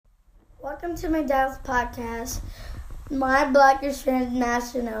Welcome to my dad's podcast, My Black is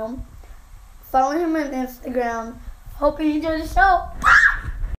Transnational. Follow him on Instagram. Hope you enjoy the show.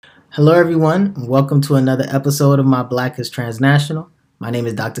 Hello, everyone, and welcome to another episode of My Black is Transnational. My name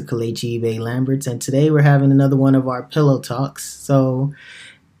is Dr. Kalechi Ibe Lamberts, and today we're having another one of our pillow talks. So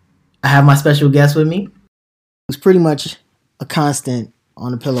I have my special guest with me. It's pretty much a constant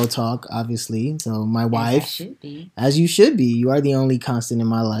on the pillow talk, obviously. So my wife, as you should be. You are the only constant in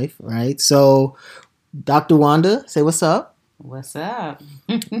my life, right? So Dr. Wanda, say what's up. What's up?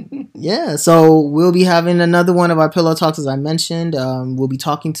 Yeah, so we'll be having another one of our pillow talks, as I mentioned. We'll be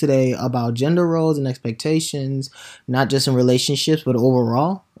talking today about gender roles and expectations, not just in relationships, but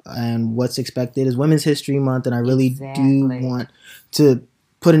overall. And what's expected is Women's History Month, and I really do want to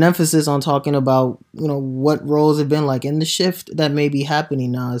put an emphasis on talking about, what roles have been like and the shift that may be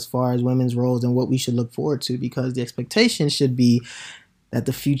happening now as far as women's roles and what we should look forward to, because the expectation should be that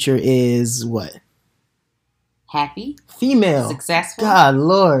the future is what? Happy, female, successful. God,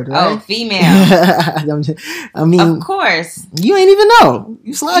 Lord, right? Oh, female. I mean, of course. You ain't even know.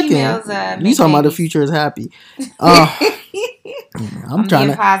 You slacking. Females, you talking about the future is happy. I'm trying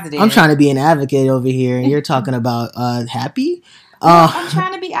to be an advocate over here, and you're talking about happy. I'm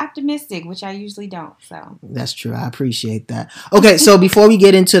trying to be optimistic, which I usually don't. So that's true. I appreciate that. Okay, so before we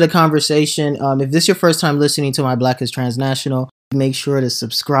get into the conversation, if this is your first time listening to My Black is Transnational, make sure to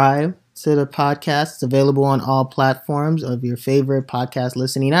subscribe to the podcast. It's available on all platforms of your favorite podcast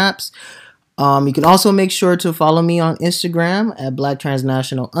listening apps. You can also make sure to follow me on Instagram at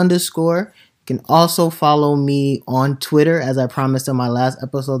blacktransnational_. You can also follow me on Twitter, as I promised in my last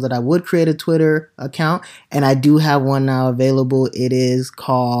episode that I would create a Twitter account, and I do have one now available. It is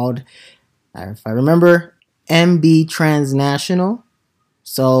called, if I remember, MB Transnational.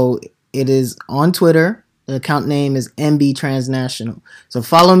 So it is on Twitter. The account name is MB Transnational. So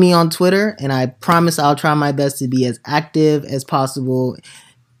follow me on Twitter, and I promise I'll try my best to be as active as possible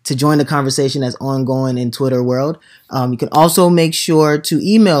to join the conversation that's ongoing in Twitter world. You can also make sure to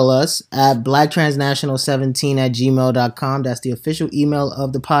email us at blacktransnational17@gmail.com. That's the official email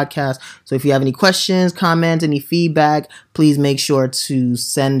of the podcast. So if you have any questions, comments, any feedback, please make sure to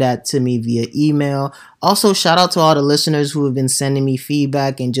send that to me via email. Also, shout out to all the listeners who have been sending me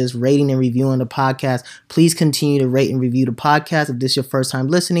feedback and just rating and reviewing the podcast. Please continue to rate and review the podcast. If this is your first time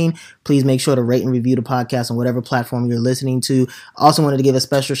listening, please make sure to rate and review the podcast on whatever platform you're listening to. Also wanted to give a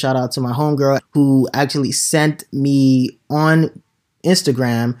special shout out to my homegirl who actually sent me on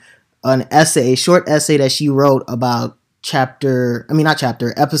Instagram a short essay that she wrote about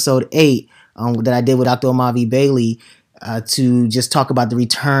episode 8 that I did with Dr. Omavi Bailey. To just talk about the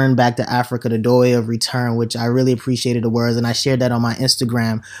return back to Africa, the doorway of return, which I really appreciated the words, and I shared that on my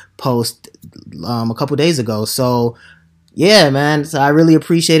Instagram post a couple days ago. So yeah, man, so I really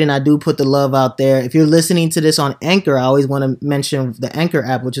appreciate it, and I do put the love out there. If you're listening to this on Anchor, I always want to mention the Anchor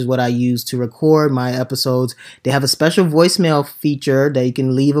app, which is what I use to record my episodes. They have a special voicemail feature that you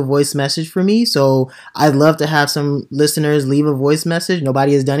can leave a voice message for me. So I'd love to have some listeners leave a voice message.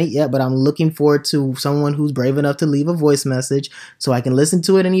 Nobody has done it yet, but I'm looking forward to someone who's brave enough to leave a voice message so I can listen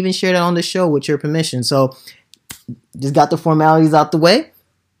to it and even share that on the show with your permission. So just got the formalities out the way.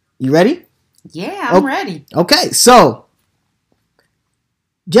 You ready? Yeah, I'm ready. Okay, so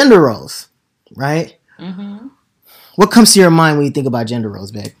gender roles, right? Mm-hmm. What comes to your mind when you think about gender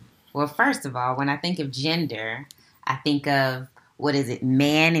roles, babe? Well, first of all, when I think of gender, I think of,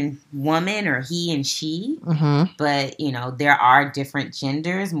 man and woman, or he and she. Mm-hmm. But, there are different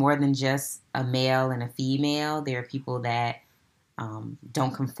genders, more than just a male and a female. There are people that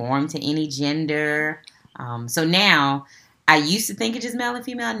don't conform to any gender. So now, I used to think of just male and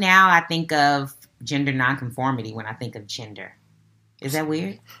female. Now I think of gender nonconformity when I think of gender. Is that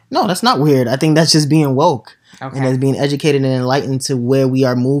weird? No, that's not weird. I think that's just being woke. Okay. And as being educated and enlightened to where we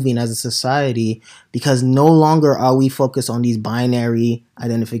are moving as a society, because no longer are we focused on these binary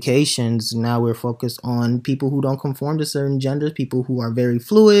identifications. Now we're focused on people who don't conform to certain genders, people who are very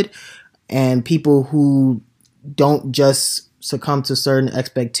fluid, and people who don't just succumb to certain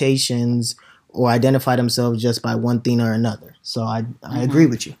expectations or identify themselves just by one thing or another. So I agree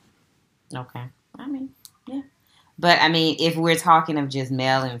with you. Okay. But, if we're talking of just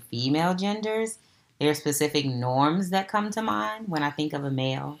male and female genders, there are specific norms that come to mind when I think of a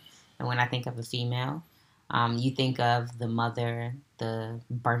male and when I think of a female. You think of the mother, the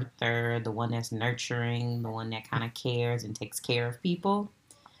birther, the one that's nurturing, the one that kind of cares and takes care of people.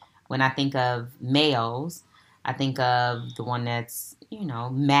 When I think of males, I think of the one that's,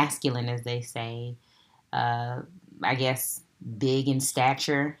 masculine, as they say. I guess big in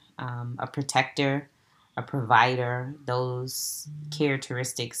stature, a protector, a provider, those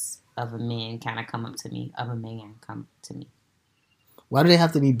characteristics of a man kind of come up to me, of a man come to me. Why do they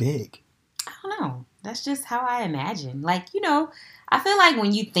have to be big? I don't know. That's just how I imagine. Like, I feel like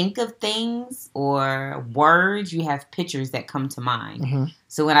when you think of things or words, you have pictures that come to mind. Mm-hmm.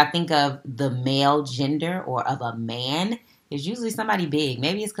 So when I think of the male gender or of a man, it's usually somebody big.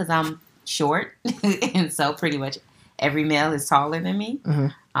 Maybe it's because I'm short, and so pretty much every male is taller than me.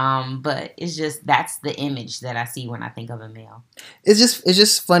 Mm-hmm. But it's just, that's the image that I see when I think of a male. It's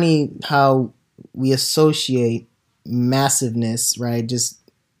just funny how we associate massiveness, right? Just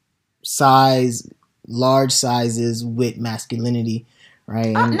size, large sizes with masculinity,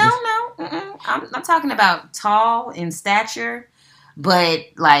 right? No. I'm talking about tall in stature, but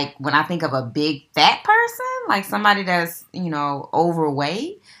like when I think of a big fat person, like somebody that's,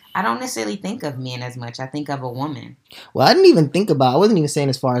 overweight, I don't necessarily think of men as much. I think of a woman. Well, I wasn't even saying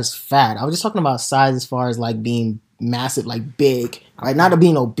as far as fat. I was just talking about size as far as like being massive, like big, right? Okay. Not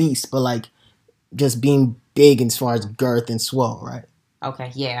being obese, but like just being big as far as girth and swell, right?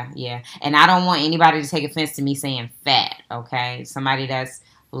 Okay, yeah. And I don't want anybody to take offense to me saying fat, okay? Somebody that's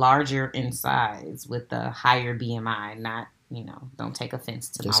larger in size with a higher BMI, not, don't take offense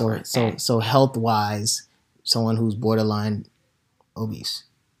to my word fat. So health-wise, someone who's borderline obese.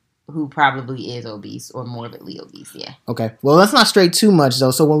 Who probably is obese or morbidly obese, yeah. Okay. Well, let's not stray too much,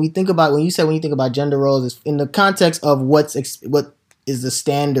 though. So when you think about gender roles, it's in the context of what is the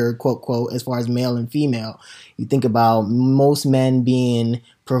standard, quote, quote, as far as male and female. You think about most men being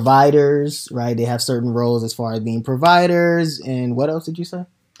providers, right? They have certain roles as far as being providers. And what else did you say?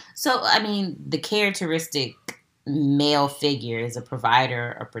 So, I mean, the characteristic male figure is a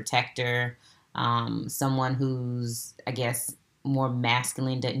provider, a protector, someone who's, I guess, more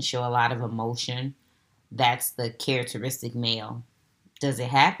masculine, doesn't show a lot of emotion. That's the characteristic male. Does it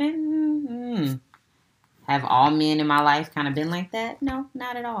happen? Have all men in my life kind of been like that? No,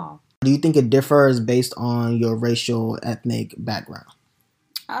 not at all. Do you think it differs based on your racial, ethnic background?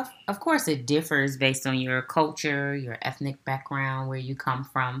 Of course it differs based on your culture, your ethnic background, where you come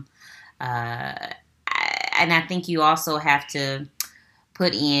from. And I think you also have to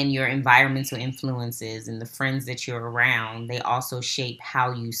put in your environmental influences and the friends that you're around. They also shape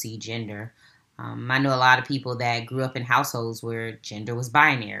how you see gender. I know a lot of people that grew up in households where gender was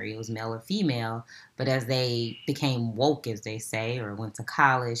binary. It was male or female. But as they became woke, as they say, or went to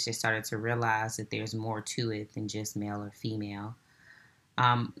college, they started to realize that there's more to it than just male or female.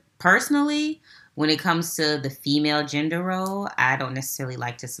 Personally, when it comes to the female gender role, I don't necessarily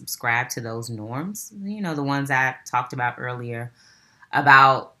like to subscribe to those norms. The ones I talked about earlier,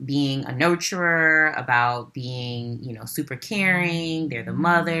 about being a nurturer, about being, super caring. They're the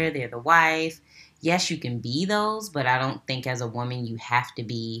mother, they're the wife. Yes, you can be those, but I don't think as a woman you have to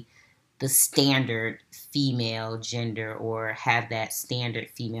be the standard female gender or have that standard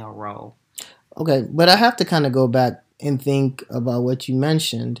female role. Okay, but I have to kind of go back and think about what you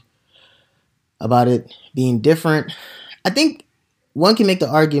mentioned about it being different. I think one can make the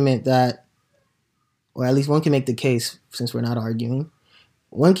argument that, or at least one can make the case, since we're not arguing,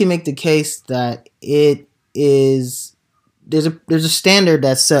 one can make the case that it is, there's a standard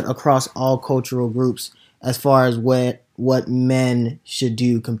that's set across all cultural groups as far as what men should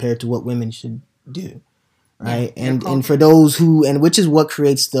do compared to what women should do, right? Yeah, and for those which is what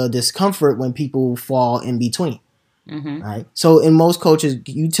creates the discomfort when people fall in between, right? So in most cultures,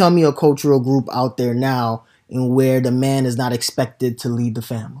 you tell me a cultural group out there now in where the man is not expected to lead the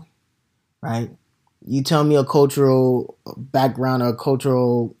family, right? You tell me a cultural background or a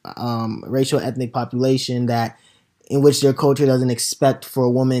cultural racial ethnic population that in which their culture doesn't expect for a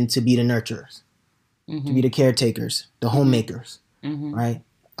woman to be the nurturers, to be the caretakers, the homemakers, right?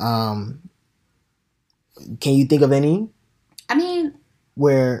 Can you think of any? I mean,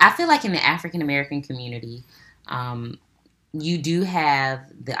 where I feel like in the African American community, you do have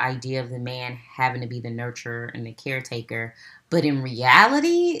the idea of the man having to be the nurturer and the caretaker, but in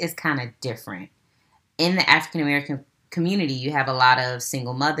reality, it's kind of different. In the African American community, you have a lot of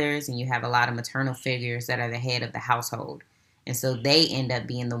single mothers and you have a lot of maternal figures that are the head of the household. And so they end up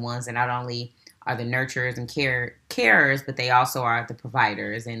being the ones that not only are the nurturers and carers, but they also are the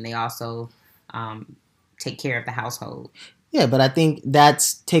providers and they also take care of the household. Yeah, but I think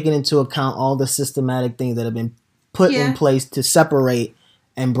that's taking into account all the systematic things that have been put in place to separate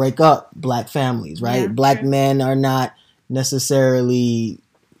and break up black families, right? Yeah, black men are not necessarily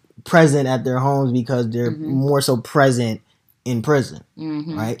present at their homes because they're more so present in prison,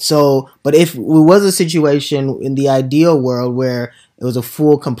 right? So, but if it was a situation in the ideal world where it was a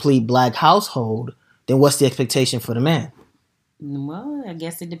full, complete black household, then what's the expectation for the man? Well, I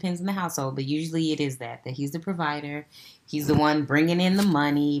guess it depends on the household, but usually it is that he's the provider. He's the one bringing in the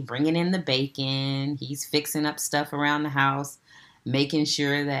money, bringing in the bacon. He's fixing up stuff around the house, making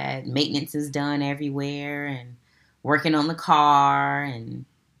sure that maintenance is done everywhere, and working on the car, and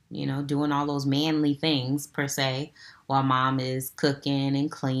doing all those manly things per se, while mom is cooking and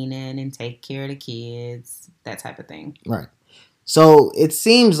cleaning and take care of the kids, that type of thing. Right. So it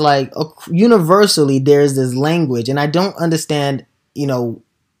seems like universally there's this language, and I don't understand,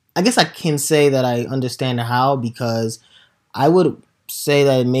 I guess I can say that I understand how, because I would say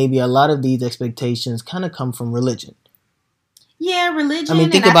that maybe a lot of these expectations kind of come from religion. Yeah, religion. I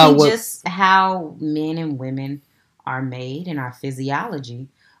mean, think about just how men and women are made and our physiology.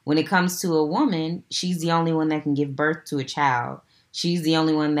 When it comes to a woman, she's the only one that can give birth to a child. She's the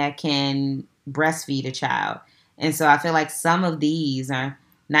only one that can breastfeed a child. And so I feel like some of these are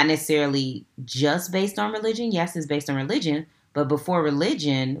not necessarily just based on religion. Yes, it's based on religion. But before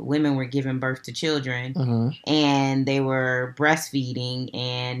religion, women were giving birth to children, and they were breastfeeding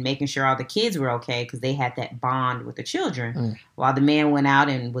and making sure all the kids were okay because they had that bond with the children. While the man went out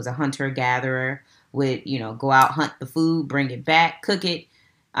and was a hunter-gatherer, would, go out, hunt the food, bring it back, cook it.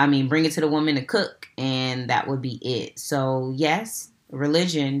 Bring it to the woman to cook, and that would be it. So, yes,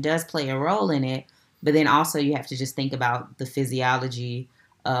 religion does play a role in it. But then also you have to just think about the physiology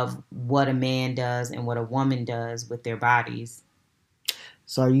of what a man does and what a woman does with their bodies.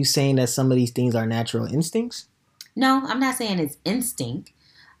 So are you saying that some of these things are natural instincts? No, I'm not saying it's instinct.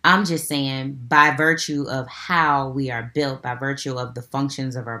 I'm just saying by virtue of how we are built, by virtue of the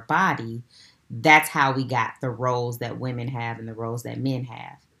functions of our body, that's how we got the roles that women have and the roles that men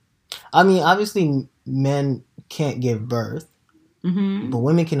have. Obviously men can't give birth, but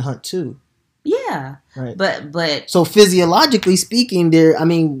women can hunt too. Yeah, right. But so physiologically speaking,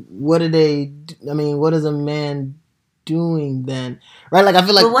 what is a man doing then? Right? Like I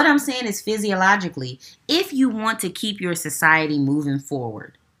feel like. But what I'm saying is physiologically, if you want to keep your society moving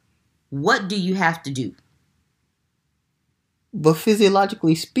forward, what do you have to do? But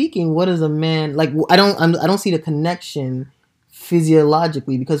physiologically speaking, what is a man like? I don't see the connection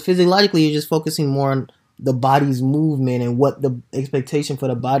physiologically, because physiologically you're just focusing more on the body's movement and what the expectation for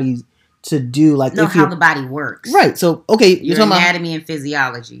the body's to do, like how the body works, right? So you're talking anatomy and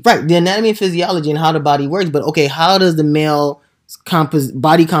physiology, right? The anatomy and physiology and how the body works, but how does the male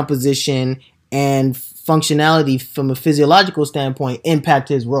body composition and functionality from a physiological standpoint impact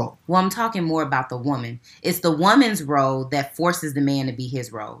his role? Well, I'm talking more about the woman. It's the woman's role that forces the man to be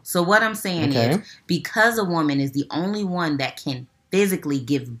his role. So what I'm saying is, because a woman is the only one that can physically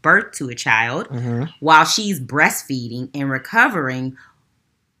give birth to a child while she's breastfeeding and recovering,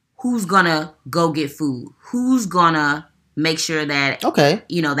 who's gonna go get food? Who's gonna make sure that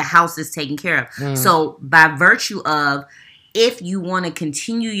the house is taken care of? So by virtue of, if you want to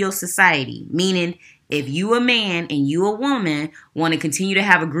continue your society, meaning if you a man and you a woman want to continue to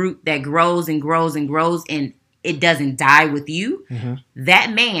have a group that grows and grows and grows and it doesn't die with you,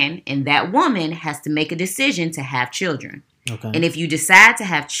 that man and that woman has to make a decision to have children. And if you decide to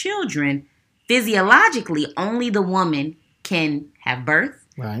have children, physiologically only the woman can have birth.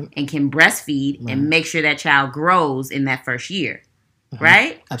 Right. And can breastfeed and make sure that child grows in that first year.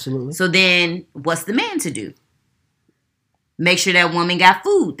 Right? Absolutely. So then what's the man to do? Make sure that woman got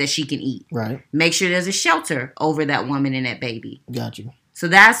food that she can eat. Right. Make sure there's a shelter over that woman and that baby. Got you. So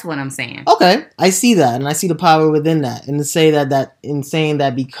that's what I'm saying. Okay. I see that, and I see the power within that. And to say that in saying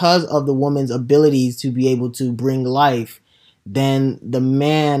that because of the woman's abilities to be able to bring life, then the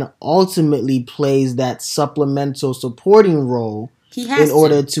man ultimately plays that supplemental supporting role in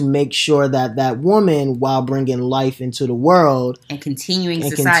order to make sure that that woman, while bringing life into the world and continuing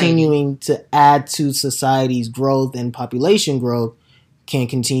to add to society's growth and population growth, can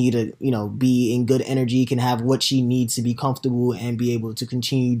continue to be in good energy, can have what she needs to be comfortable and be able to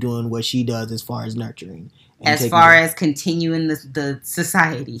continue doing what she does as far as nurturing, as far as continuing the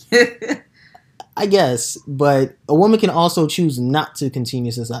society. I guess, but a woman can also choose not to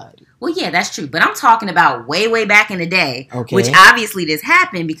continue society. Well, yeah, that's true. But I'm talking about way, way back in the day, which obviously this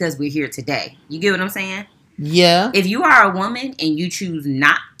happened because we're here today. You get what I'm saying? Yeah. If you are a woman and you choose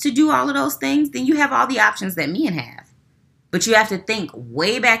not to do all of those things, then you have all the options that men have. But you have to think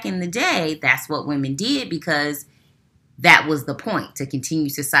way back in the day, that's what women did because that was the point, to continue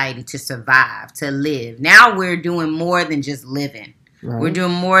society, to survive, to live. Now we're doing more than just living. Right. We're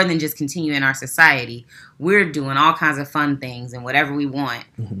doing more than just continuing our society. We're doing all kinds of fun things and whatever we want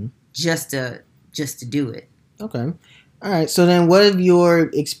just to do it. Okay. All right. So then what have your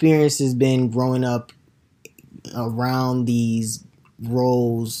experiences been growing up around these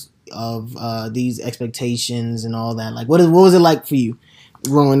roles of these expectations and all that? Like, what was it like for you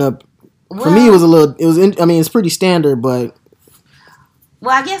growing up? Well, for me, it's pretty standard, but.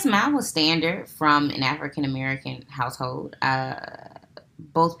 Well, I guess mine was standard from an African American household.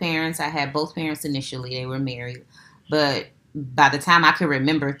 Both parents, I had both parents initially. They were married. But by the time I could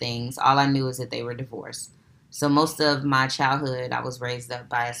remember things, all I knew is that they were divorced. So most of my childhood, I was raised up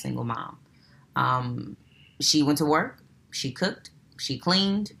by a single mom. She went to work. She cooked. She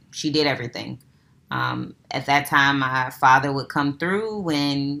cleaned. She did everything. At that time, my father would come through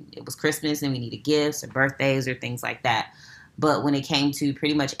when it was Christmas and we needed gifts or birthdays or things like that. But when it came to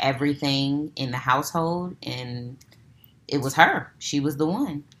pretty much everything in the household, and it was her. She was the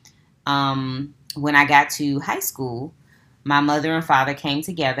one. When I got to high school, my mother and father came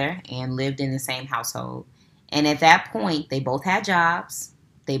together and lived in the same household. And at that point, they both had jobs.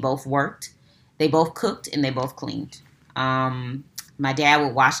 They both worked. They both cooked and they both cleaned. My dad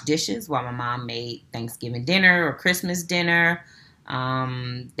would wash dishes while my mom made Thanksgiving dinner or Christmas dinner.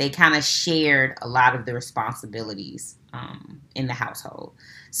 They kind of shared a lot of the responsibilities in the household.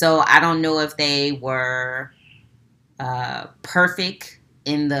 So I don't know if they were perfect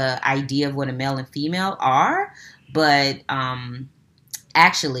in the idea of what a male and female are, but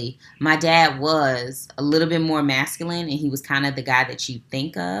actually my dad was a little bit more masculine, and he was kind of the guy that you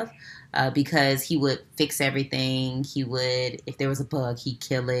think of. Because he would fix everything. He would, if there was a bug, he'd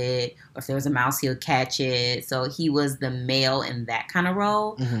kill it. Or if there was a mouse, he'll catch it. So he was the male in that kind of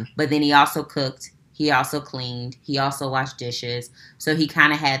role. Mm-hmm. But then he also cooked. He also cleaned. He also washed dishes. So he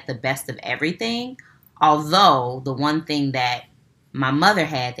kind of had the best of everything. Although the one thing that my mother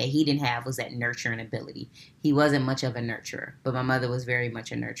had that he didn't have was that nurturing ability. He wasn't much of a nurturer. But my mother was very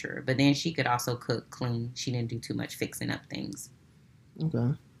much a nurturer. But then she could also cook, clean. She didn't do too much fixing up things.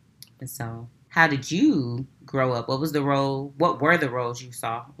 Okay. So, how did you grow up? What were the roles you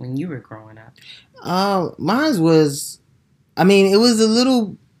saw when you were growing up? Mine was, it was a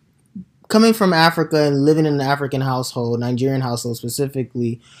little, coming from Africa and living in an African household, Nigerian household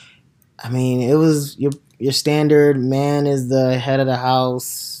specifically. It was your standard man is the head of the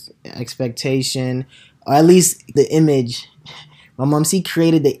house expectation, or at least the image. My mom, she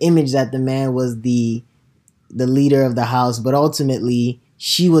created the image that the man was the leader of the house, but ultimately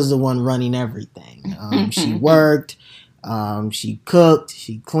she was the one running everything. She worked, she cooked,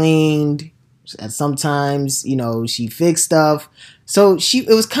 she cleaned. And sometimes, she fixed stuff. So it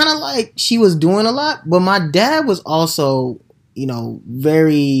was kind of like she was doing a lot. But my dad was also,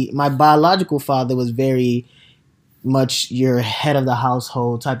 my biological father was very much your head of the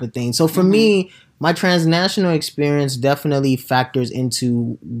household type of thing. So for me, my transnational experience definitely factors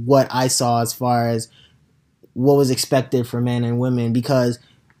into what I saw as far as what was expected for men and women, because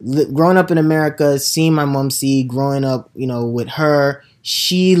growing up in America, seeing my mom growing up, with her,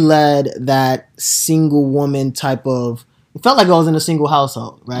 she led that single woman type of, it felt like I was in a single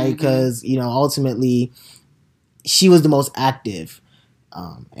household, right? Because, ultimately she was the most active,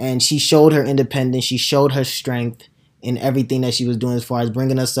 and she showed her independence. She showed her strength in everything that she was doing as far as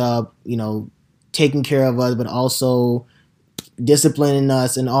bringing us up, taking care of us, but also disciplining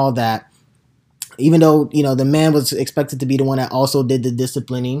us and all that. Even though, the man was expected to be the one that also did the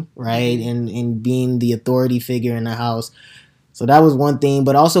disciplining, right? And being the authority figure in the house. So that was one thing.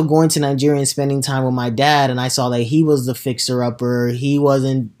 But also going to Nigeria and spending time with my dad, and I saw that he was the fixer-upper. He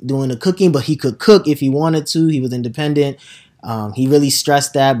wasn't doing the cooking, but he could cook if he wanted to. He was independent. He really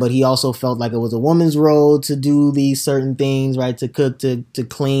stressed that, but he also felt like it was a woman's role to do these certain things, right? To cook, to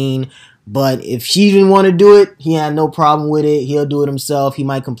clean. But if she didn't want to do it, he had no problem with it. He'll do it himself. He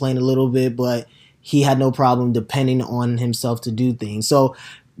might complain a little bit, but he had no problem depending on himself to do things. So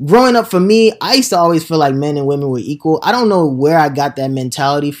growing up for me, I used to always feel like men and women were equal. I don't know where I got that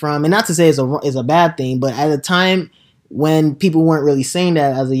mentality from. And not to say it's a bad thing, but at a time when people weren't really saying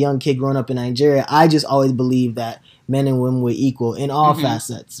that as a young kid growing up in Nigeria, I just always believed that men and women were equal in all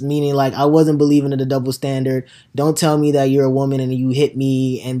facets. Meaning, like, I wasn't believing in the double standard. Don't tell me that you're a woman and you hit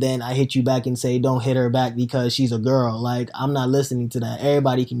me and then I hit you back and say, don't hit her back because she's a girl. Like, I'm not listening to that.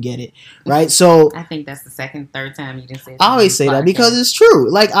 Everybody can get it. Right? So I think that's the second, third time you just said I always say that because it's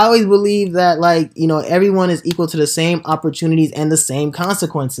true. Like, I always believe that, like, everyone is equal to the same opportunities and the same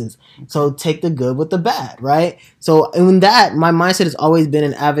consequences. So take the good with the bad, right? So in that, my mindset has always been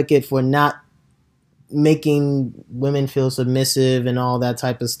an advocate for not making women feel submissive and all that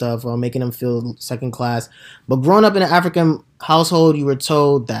type of stuff, or making them feel second class. But growing up in an African household, you were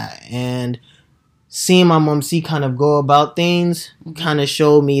told that. And seeing my mom kind of go about things kind of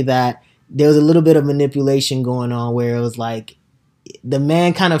showed me that there was a little bit of manipulation going on, where it was like the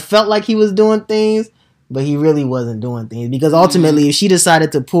man kind of felt like he was doing things, but he really wasn't doing things. Because ultimately, if she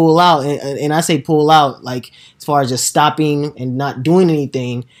decided to pull out, and I say pull out, like as far as just stopping and not doing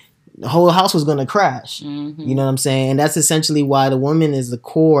anything, the whole house was going to crash. Mm-hmm. You know what I'm saying? And that's essentially why the woman is the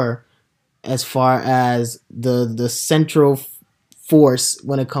core as far as the central force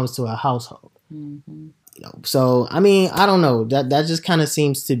when it comes to a household. Mm-hmm. You know, so I mean, I don't know. That just kind of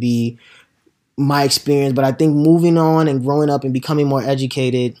seems to be my experience. But I think moving on and growing up and becoming more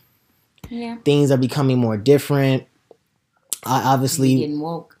educated, things are becoming more different. I obviously You're getting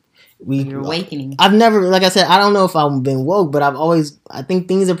woke. You're awakening. I've never, like I said, I don't know if I've been woke, but I think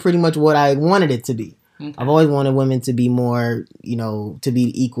things are pretty much what I wanted it to be. Okay. I've always wanted women to be more, you know, to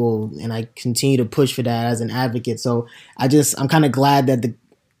be equal, and I continue to push for that as an advocate. So I'm kind of glad that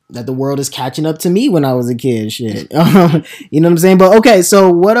the world is catching up to me when I was a kid. Shit, you know what I'm saying? But okay, so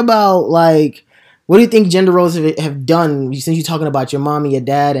what about like, what do you think gender roles have done? Since you're talking about your mom and your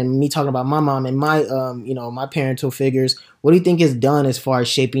dad, and me talking about my mom and my, you know, my parental figures, what do you think is done as far as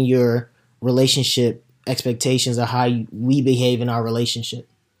shaping your relationship expectations or how we behave in our relationship?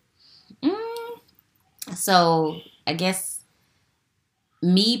 So I guess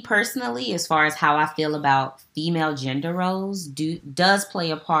me personally, as far as how I feel about female gender roles, does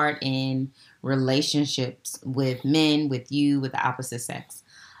play a part in relationships with men, with you, with the opposite sex.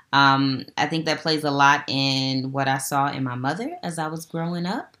 I think that plays a lot in what I saw in my mother as I was growing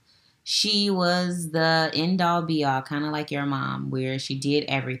up. She was the end-all be-all, kind of like your mom, where she did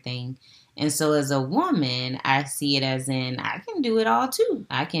everything. And so as a woman, I see it as in, I can do it all too.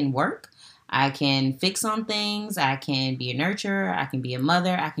 I can work. I can fix on things. I can be a nurturer. I can be a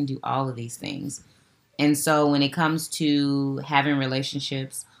mother. I can do all of these things. And so when it comes to having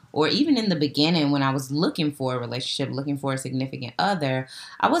relationships, or even in the beginning when I was looking for a relationship, looking for a significant other,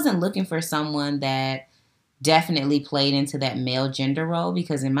 I wasn't looking for someone that definitely played into that male gender role,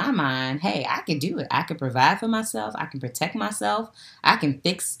 because in my mind, hey, I could do it. I could provide for myself. I can protect myself. I can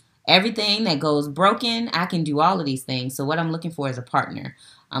fix everything that goes broken. I can do all of these things. So what I'm looking for is a partner.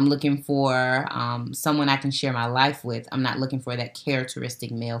 I'm looking for someone I can share my life with. I'm not looking for that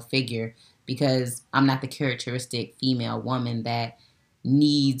characteristic male figure, because I'm not the characteristic female woman that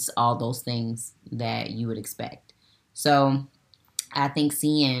needs all those things that you would expect. So I think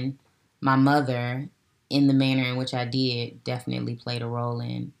seeing my mother in the manner in which I did definitely played a role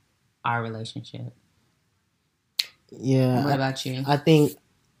in our relationship. Yeah. What about you? I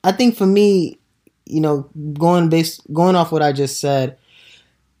think for me, you know, going off what I just said,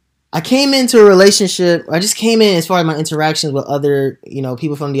 I came into a relationship. I just came in as far as my interactions with other, you know,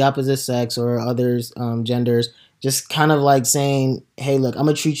 people from the opposite sex or others genders, just kind of like saying, hey, look, I'm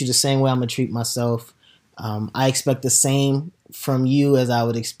going to treat you the same way I'm going to treat myself. I expect the same from you as I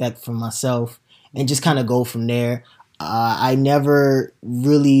would expect from myself, and just kind of go from there. I never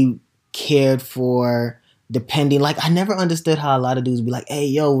really cared for depending, like I never understood how a lot of dudes be like, hey,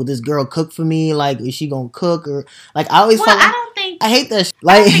 yo, will this girl cook for me? Like, is she going to cook? Or like, I always felt like, I hate that shit.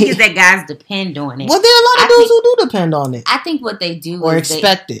 Like, I think it's that guys depend on it. Well, there are a lot of dudes who do depend on it. I think what they do or is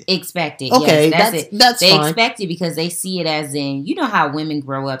expect it. Expect it. Okay, yes, that's it. That's they fine. Expect it because they see it as in, you know how women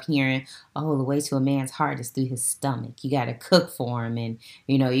grow up hearing, oh, the way to a man's heart is through his stomach. You got to cook for him, and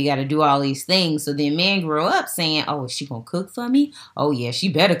you know you got to do all these things. So then men grow up saying, oh, is she gonna cook for me? Oh yeah, she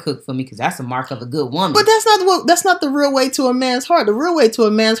better cook for me because that's a mark of a good woman. But that's not the real way to a man's heart. The real way to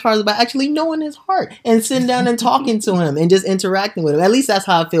a man's heart is about actually knowing his heart and sitting down and talking to him and just interacting with him. At least that's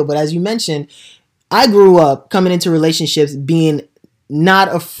how I feel. But as you mentioned, I grew up coming into relationships being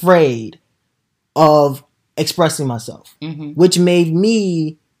not afraid of expressing myself, which made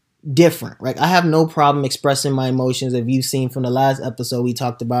me different, right? I have no problem expressing my emotions. If you've seen from the last episode, we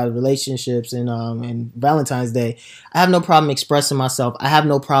talked about relationships and Valentine's Day. I have no problem expressing myself. I have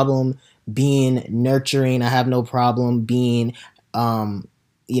no problem being nurturing. I have no problem being, being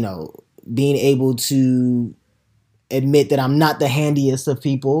able to admit that I'm not the handiest of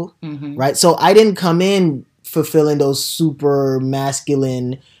people, right? So I didn't come in fulfilling those super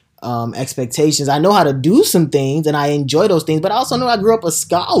masculine expectations. I know how to do some things and I enjoy those things, but I also know I grew up a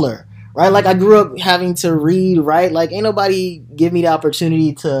scholar, right? Like I grew up having to read, right? Like ain't nobody give me the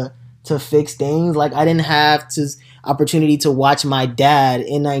opportunity to fix things. Like I didn't have to opportunity to watch my dad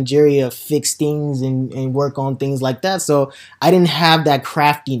in Nigeria fix things and work on things like that. So I didn't have that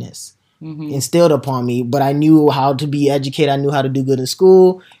craftiness instilled upon me, but I knew how to be educated. I knew how to do good in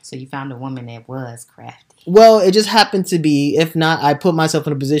school. So you found a woman that was crafty. Well, it just happened to be, if not, I put myself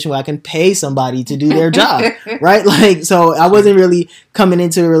in a position where I can pay somebody to do their job, right? Like, so I wasn't really coming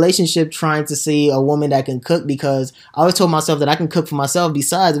into a relationship trying to see a woman that can cook, because I always told myself that I can cook for myself.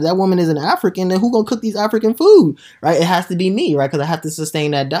 Besides, if that woman isn't African, then who gonna cook these African food, right? It has to be me, right? Because I have to sustain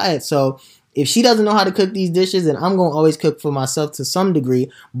that diet. So if she doesn't know how to cook these dishes, then I'm going to always cook for myself to some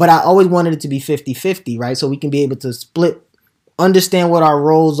degree. But I always wanted it to be 50-50, right? So we can be able to split, understand what our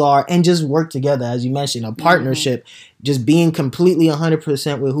roles are, and just work together. As you mentioned, a partnership, just being completely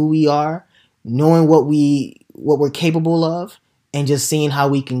 100% with who we are, knowing what we're capable of, and just seeing how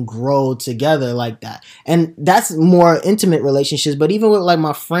we can grow together like that. And that's more intimate relationships. But even with like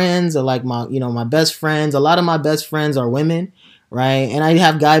my friends or like my best friends, a lot of my best friends are women, right? And I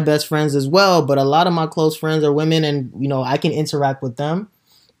have guy best friends as well, but a lot of my close friends are women, and I can interact with them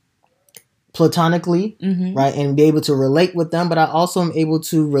platonically, right? And be able to relate with them, but I also am able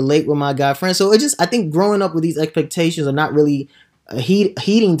to relate with my guy friends. So I think growing up with these expectations of not really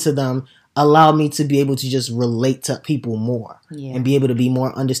heeding to them allowed me to be able to just relate to people more and be able to be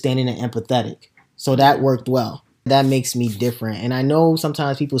more understanding and empathetic. So that worked well. That makes me different. And I know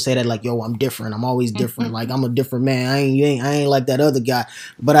sometimes people say that like, yo, I'm different. I'm always different. Like I'm a different man. I ain't like that other guy.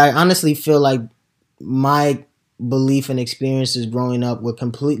 But I honestly feel like my belief and experiences growing up were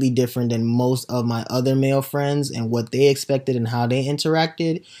completely different than most of my other male friends and what they expected and how they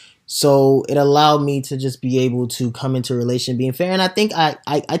interacted. So it allowed me to just be able to come into a relation being fair. And I think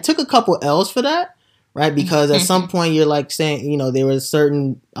I took a couple L's for that, right? Because at some point you're like saying, there was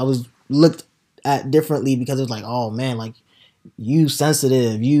I was looked at differently because it was like, oh man, like you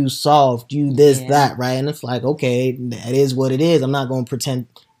sensitive, you soft, you this, that, right? And it's like, okay, that is what it is. I'm not going to pretend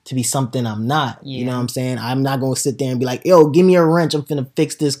to be something I'm not. You know what I'm saying? I'm not going to sit there and be like, yo, give me a wrench. I'm finna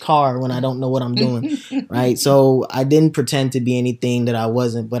fix this car when I don't know what I'm doing. Right? So I didn't pretend to be anything that I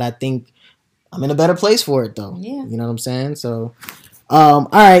wasn't, but I think I'm in a better place for it though. Yeah. You know what I'm saying? So, all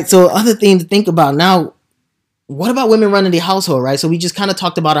right. So other things to think about now, what about women running the household, right? So we just kind of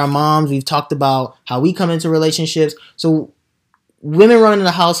talked about our moms. We've talked about how we come into relationships. So women running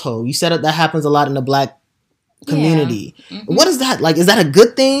the household, you said that happens a lot in the Black community. What is that like? Is that a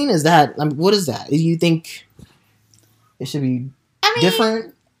good thing? Is that what is that? Do you think it should be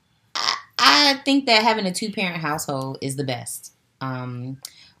different? I think that having a 2-parent household is the best.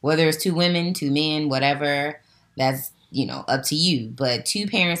 Whether it's 2 women, 2 men, whatever, that's up to you. But 2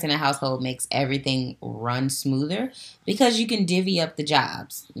 parents in a household makes everything run smoother because you can divvy up the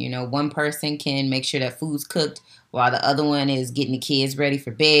jobs. One person can make sure that food's cooked while the other one is getting the kids ready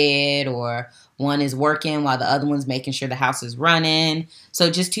for bed, or one is working while the other one's making sure the house is running. So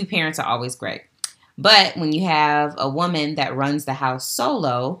just 2 parents are always great. But when you have a woman that runs the house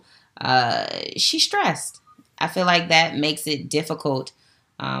solo, she's stressed. I feel like that makes it difficult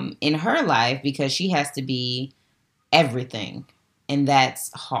in her life because she has to be everything. And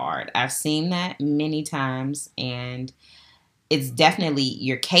that's hard. I've seen that many times, and it's definitely,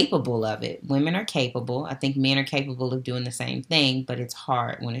 you're capable of it. Women are capable. I think men are capable of doing the same thing, but it's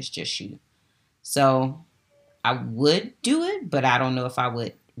hard when it's just you. So I would do it, but I don't know if I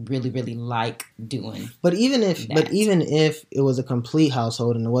would really, really like doing But even if it was a complete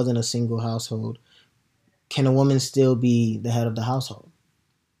household and it wasn't a single household, can a woman still be the head of the household?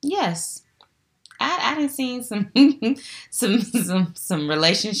 Yes. I done seen some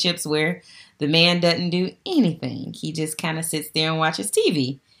relationships where the man doesn't do anything. He just kind of sits there and watches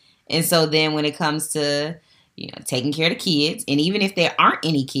TV. And so then when it comes to, taking care of the kids, and even if there aren't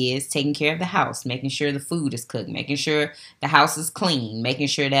any kids, taking care of the house, making sure the food is cooked, making sure the house is clean, making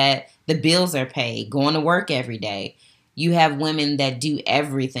sure that the bills are paid, going to work every day. You have women that do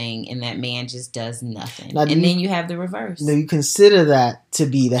everything and that man just does nothing. Now, then you have the reverse. Do you consider that to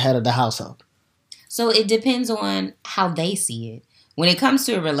be the head of the household? So it depends on how they see it. When it comes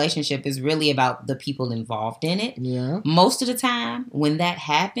to a relationship, it's really about the people involved in it. Yeah. Most of the time, when that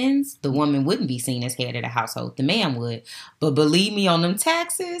happens, the woman wouldn't be seen as head of the household. The man would. But believe me, on them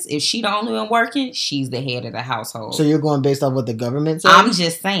taxes, if she the only one working, she's the head of the household. So you're going based off what the government says? I'm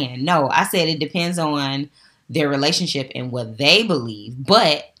just saying. No, I said it depends on their relationship and what they believe.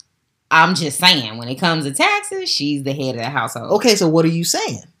 But I'm just saying, when it comes to taxes, she's the head of the household. Okay, so what are you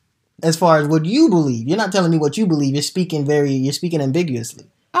saying? As far as what you believe, you're not telling me what you believe. You're speaking ambiguously.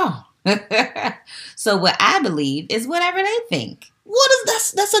 Oh, so what I believe is whatever they think. What is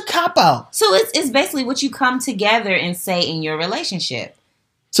that? That's a cop out. So it's basically what you come together and say in your relationship.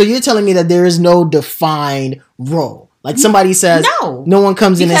 So you're telling me that there is no defined role. Like somebody says, no one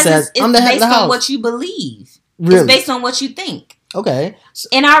comes in and says, I'm the head of the house. It's based on what you believe. Really? It's based on what you think. Okay.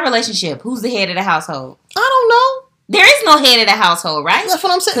 In our relationship, who's the head of the household? I don't know. There is no head of the household, right? That's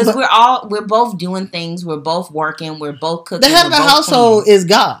what I'm saying. Because we're both doing things. We're both working. We're both cooking. The head of the household is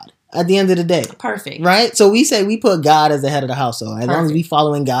God at the end of the day. Perfect. Right? So we say we put God as the head of the household. As long as we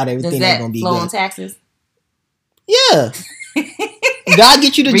following God, everything is going to be good. Does that flow on taxes? Yeah. God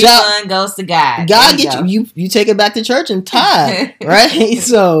get you the job. Refund goes to God. God get you take it back to church and tithe, right?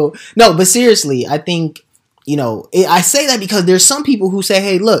 So no, but seriously, I think, you know, I say that because there's some people who say,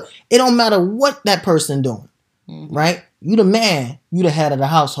 hey, look, it don't matter what that person doing, right? You the man, you the head of the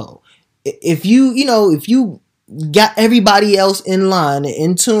household. If you got everybody else in line and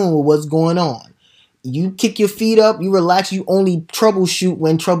in tune with what's going on, you kick your feet up, you relax, you only troubleshoot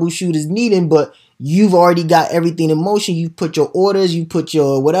when troubleshoot is needed, but you've already got everything in motion. You put your orders, you put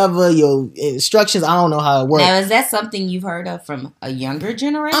your whatever, your instructions. I don't know how it works. Now, is that something you've heard of from a younger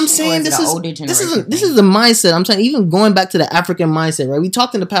generation? I'm saying this is older generation. This is the mindset. I'm saying, even going back to the African mindset, right? We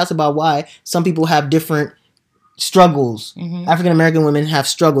talked in the past about why some people have different struggles. African American women have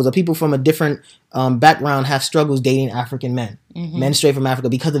struggles, or people from a different background have struggles dating African men, men straight from Africa,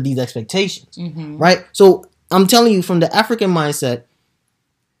 because of these expectations, right? So I'm telling you, from the African mindset,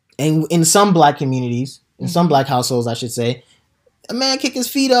 and in some black communities, in some black households, I should say, a man kick his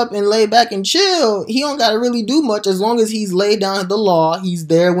feet up and lay back and chill. He don't got to really do much as long as he's laid down the law. He's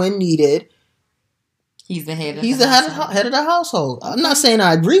there when needed. He's the head of head of the household. I'm not saying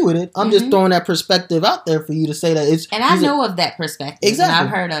I agree with it. I'm just throwing that perspective out there for you to say that it's. And I know of that perspective. Exactly. And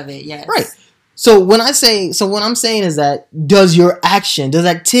I've heard of it. Yes. Right. So what I'm saying is that, does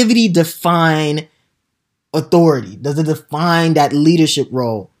activity define authority? Does it define that leadership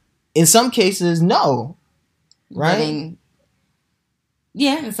role? In some cases, no. Right?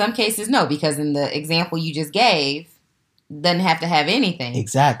 In some cases, no. Because in the example you just gave, doesn't have to have anything.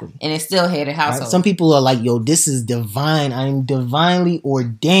 Exactly. And it's still head of household. Right? Some people are like, yo, this is divine. I'm divinely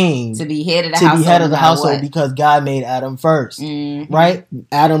ordained to be head of the household. Because God made Adam first. Right?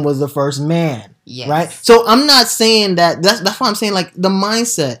 Adam was the first man. Yes. Right? So I'm not saying that. That's why I'm saying, like, the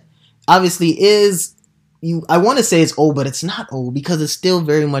mindset obviously is... I want to say it's old, but it's not old, because it's still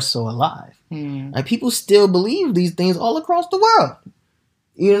very much so alive. Like, people still believe these things all across the world.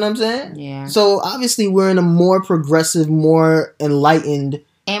 You know what I'm saying? Yeah. So obviously we're in a more progressive, more enlightened,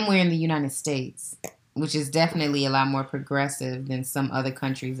 and we're in the United States, which is definitely a lot more progressive than some other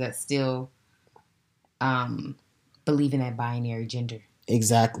countries that still believe in that binary gender.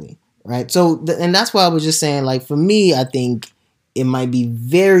 Exactly. Right. So and that's why I was just saying, like, for me, I think it might be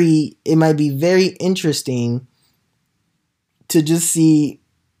very interesting to just see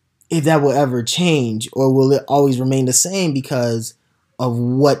if that will ever change, or will it always remain the same because of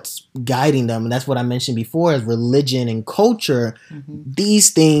what's guiding them. And that's what I mentioned before, as religion and culture. These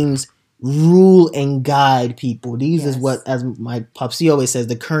things rule and guide people. These is what, as my Popsy always says,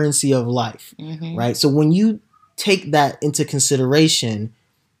 the currency of life. Right? So when you take that into consideration,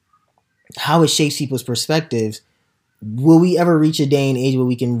 how it shapes people's perspectives, will we ever reach a day and age where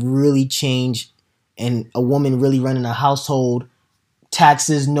we can really change, and a woman really running a household,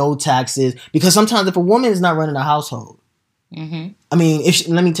 taxes, no taxes? Because sometimes if a woman is not running a household, I mean,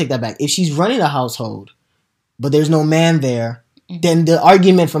 let me take that back. If she's running a household, but there's no man there, then the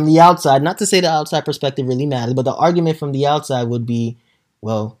argument from the outside, not to say the outside perspective really matters, but the argument from the outside would be,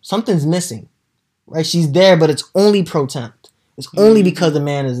 well, something's missing, right? She's there, but it's only pro temp. It's only because the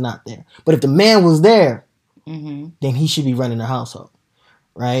man is not there. But if the man was there, then he should be running the household,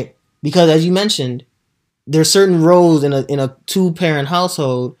 right? Because, as you mentioned, there's certain roles in a two-parent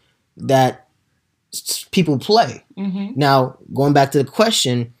household that people play. Now, going back to the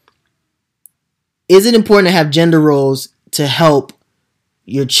question, is it important to have gender roles to help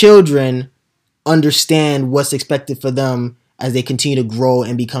your children understand what's expected for them as they continue to grow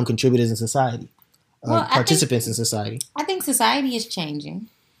and become contributors in society, participants in society? I think society is changing,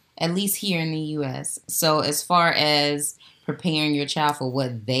 at least here in the U.S. So as far as preparing your child for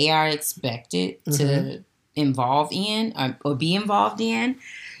what they are expected to involve in or be involved in,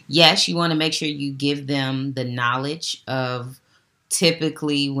 yes, you want to make sure you give them the knowledge of,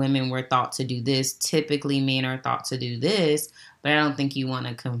 typically women were thought to do this, typically men are thought to do this, but I don't think you want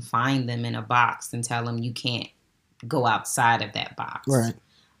to confine them in a box and tell them you can't go outside of that box. Right.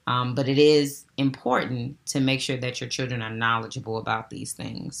 But it is important to make sure that your children are knowledgeable about these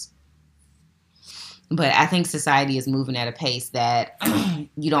things. But I think society is moving at a pace that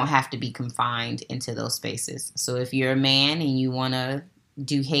you don't have to be confined into those spaces. So if you're a man and you want to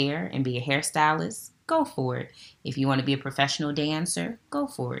do hair and be a hairstylist, go for it. If you want to be a professional dancer, go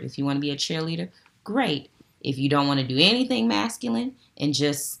for it. If you want to be a cheerleader, great. If you don't want to do anything masculine and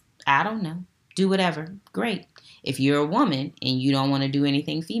just, I don't know, do whatever, great. If you're a woman and you don't want to do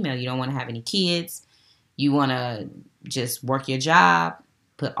anything female, you don't want to have any kids, you want to just work your job,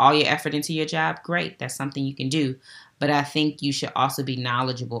 put all your effort into your job, great. That's something you can do. But I think you should also be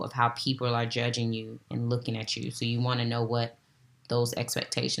knowledgeable of how people are judging you and looking at you. So you want to know what those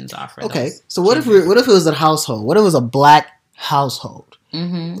expectations are for okay, those so what if it was a household? What if it was a black household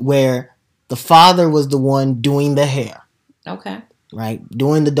Mm-hmm. where the father was the one doing the hair, Okay. right?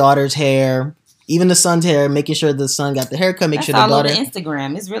 Doing the daughter's hair, even the son's hair, making sure the son got the haircut, make That's sure the all daughter. over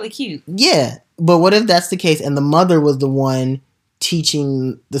Instagram. It's really cute. Yeah, but what if that's the case and the mother was the one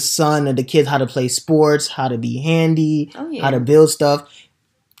teaching the son and the kids how to play sports, how to be handy, Oh, yeah. how to build stuff?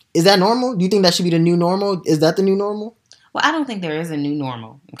 Is that normal? Do you think that should be the new normal? Is that the new normal? Well, I don't think there is a new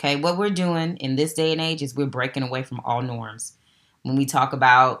normal. Okay. What we're doing in this day and age is we're breaking away from all norms. When we talk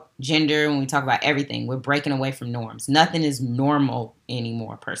about gender, when we talk about everything, we're breaking away from norms. Nothing is normal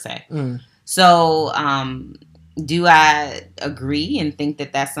anymore, per se. So, do I agree and think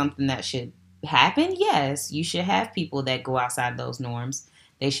that that's something that should happen? Yes, you should have people that go outside those norms.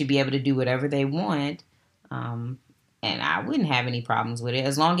 They should be able to do whatever they want. And I wouldn't have any problems with it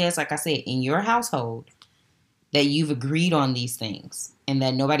as long as, like I said, in your household, that you've agreed on these things and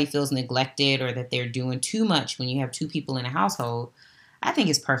that nobody feels neglected or that they're doing too much when you have two people in a household. I think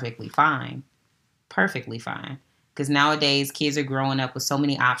it's perfectly fine. Perfectly fine. Because nowadays, kids are growing up with so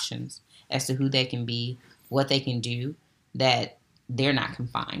many options as to who they can be, what they can do, that they're not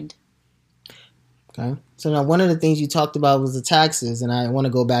confined. Okay. So now one of the things you talked about was the taxes, and I want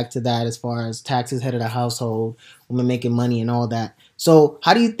to go back to that as far as taxes, head of the household, women making money and all that. So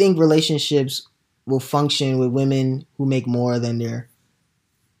how do you think relationships will function with women who make more than their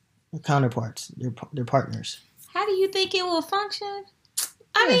counterparts, their partners? How do you think it will function?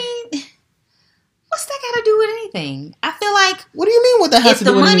 I mean, what's that got to do with anything? I feel like... What do you mean what that has if to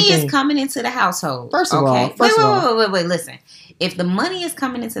do the with money anything? is coming into the household... First of all, wait, listen. If the money is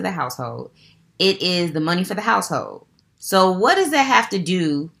coming into the household, it is the money for the household. So what does that have to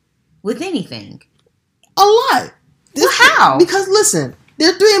do with anything? A lot. How? Because listen, there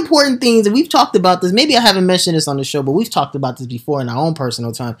are three important things, and we've talked about this. Maybe I haven't mentioned this on the show, but we've talked about this before in our own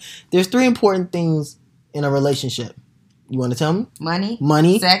personal time. There's three important things in a relationship. You want to tell me?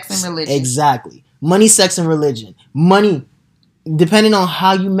 Money, sex, and religion. Exactly. Money, sex, and religion. Money, depending on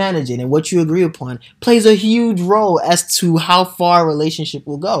how you manage it and what you agree upon, plays a huge role as to how far a relationship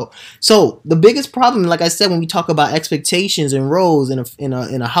will go. So the biggest problem, like I said, when we talk about expectations and roles in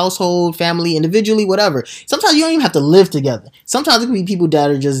a household, family, individually, whatever, sometimes you don't even have to live together. Sometimes it can be people that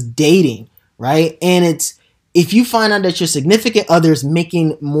are just dating, right? And it's, if you find out that your significant other is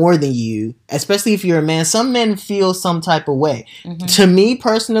making more than you, especially if you're a man, some men feel some type of way. Mm-hmm. To me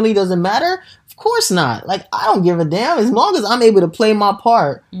personally, doesn't matter. Of course not. Like, I don't give a damn. As long as I'm able to play my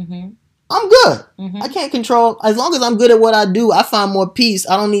part, I'm good. I can't control. As long as I'm good at what I do, I find more peace.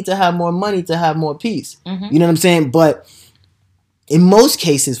 I don't need to have more money to have more peace. You know what I'm saying? But in most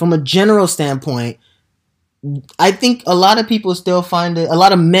cases, from a general standpoint, I think a lot of people still find it, a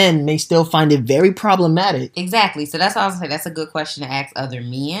lot of men may still find it very problematic. Exactly. So that's why I was saying that's a good question to ask other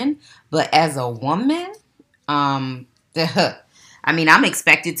men. But as a woman, I mean, I'm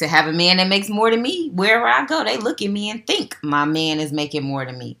expected to have a man that makes more than me. Wherever I go, they look at me and think my man is making more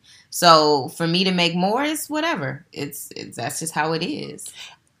than me. So for me to make more, it's whatever. It's that's just how it is.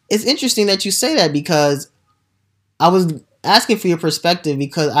 It's interesting that you say that, because I was asking for your perspective,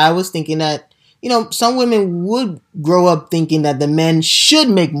 because I was thinking that, you know, some women would grow up thinking that the men should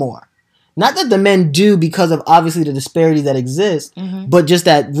make more. Not that the men do because of obviously the disparities that exist, but just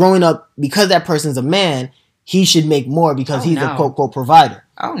that growing up, because that person's a man, he should make more because he's a quote provider.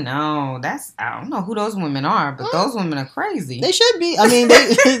 Oh no, I don't know who those women are, but those women are crazy. They should be. I mean,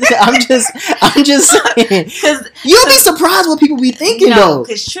 I'm just saying. You'll be surprised what people be thinking though.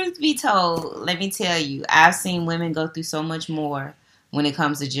 Because truth be told, let me tell you, I've seen women go through so much more when it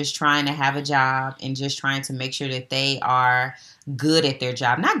comes to just trying to have a job and just trying to make sure that they are good at their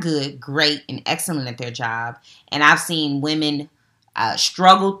job. Not good, great, and excellent at their job. And I've seen women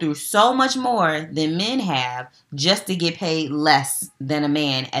struggle through so much more than men have just to get paid less than a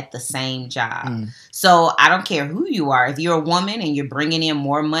man at the same job. So I don't care who you are. If you're a woman and you're bringing in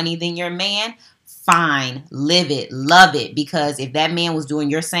more money than your man, fine, live it, love it, because if that man was doing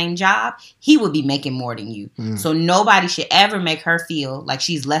your same job, he would be making more than you. So nobody should ever make her feel like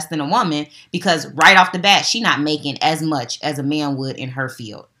she's less than a woman, because right off the bat, she's not making as much as a man would in her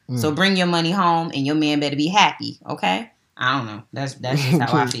field. So bring your money home and your man better be happy, okay? I don't know. That's just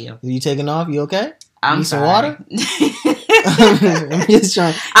how I feel. You taking off? You okay? Need some water?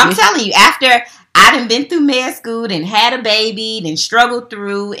 I'm telling you, after I done been through med school and had a baby, then struggled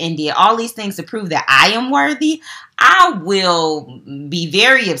through and did all these things to prove that I am worthy, I will be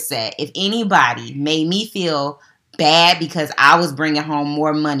very upset if anybody made me feel bad because I was bringing home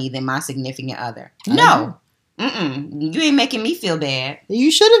more money than my significant other. No. You ain't making me feel bad.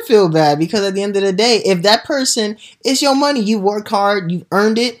 You shouldn't feel bad, because at the end of the day, if that person is your money, you work hard, you've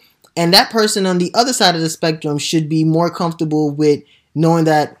earned it. And that person on the other side of the spectrum should be more comfortable with knowing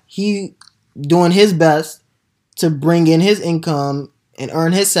that he doing his best to bring in his income and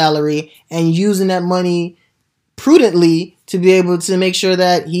earn his salary and using that money prudently to be able to make sure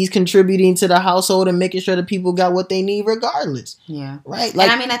that he's contributing to the household and making sure that people got what they need regardless. Yeah. Right? Like,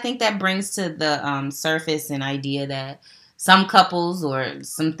 and I mean, I think that brings to the surface an idea that some couples or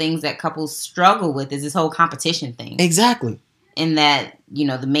some things that couples struggle with is this whole competition thing. Exactly. In that, you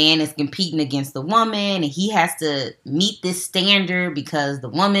know, the man is competing against the woman and he has to meet this standard because the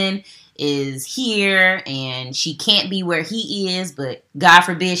woman is here and she can't be where he is, but God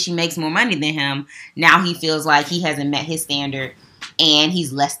forbid she makes more money than him. Now he feels like he hasn't met his standard and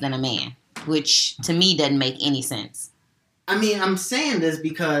he's less than a man, which to me doesn't make any sense. I mean, I'm saying this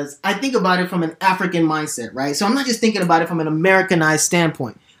because I think about it from an African mindset, right? So I'm not just thinking about it from an Americanized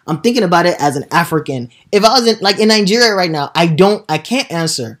standpoint. I'm thinking about it as an African. If I was in Nigeria right now, I can't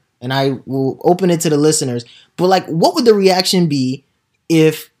answer, and I will open it to the listeners. But like, what would the reaction be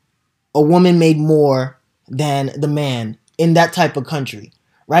if a woman made more than the man in that type of country,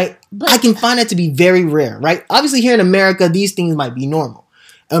 right? But I can find that to be very rare, right? Obviously, here in America, these things might be normal,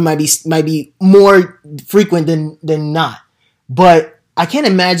 or might be more frequent than not. But I can't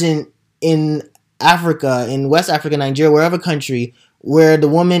imagine in Africa, in West Africa, Nigeria, wherever country, where the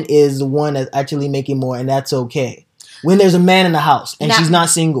woman is the one that's actually making more, and that's okay. When there's a man in the house and she's not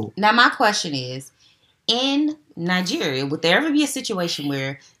single. Now, my question is, in Nigeria, would there ever be a situation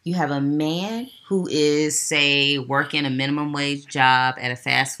where you have a man who is, say, working a minimum wage job at a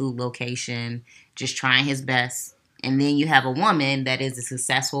fast food location, just trying his best, and then you have a woman that is a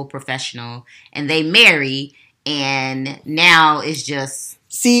successful professional, and they marry, and now it's just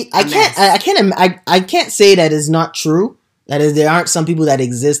I can't say that is not true. That is, there aren't some people that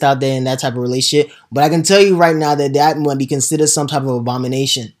exist out there in that type of relationship, but I can tell you right now that might be considered some type of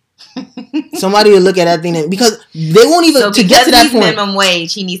abomination. Somebody will look at that thing because they won't even to get to that point. Minimum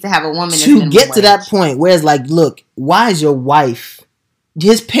wage, he needs to have a woman to get to that point. Whereas, like, look, why is your wife?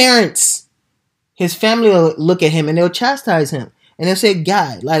 His parents, his family will look at him and they'll chastise him and they'll say,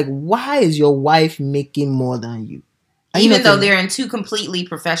 "Guy, like, why is your wife making more than you?" Even though they're in two completely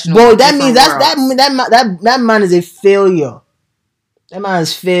professional. Bro, that means that man is a failure. That man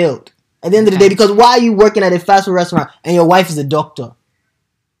has failed at the end of the day, because why are you working at a fast food restaurant and your wife is a doctor?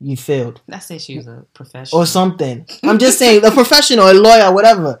 You failed. I said she was a professional. Or something. I'm just saying, a professional, a lawyer,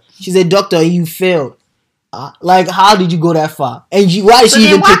 whatever. She's a doctor and you failed. Like, how did you go that far? And why is she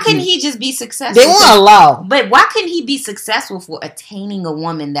even why couldn't he just be successful? They won't allow. But why couldn't he be successful for attaining a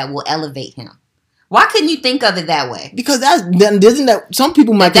woman that will elevate him? Why couldn't you think of it that way? Because some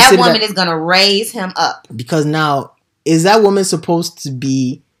people might consider that woman is going to raise him up. Because now, is that woman supposed to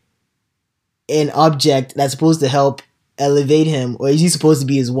be an object that's supposed to help elevate him, or is he supposed to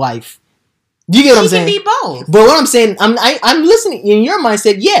be his wife? Do you get what I'm saying? She can be both. But what I'm saying, I'm listening. In your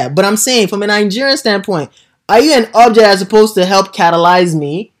mindset, yeah. But I'm saying, from a Nigerian standpoint, are you an object that's supposed to help catalyze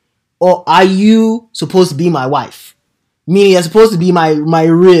me, or are you supposed to be my wife? Meaning, you're supposed to be my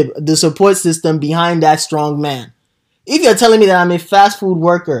rib, the support system behind that strong man. If you're telling me that I'm a fast food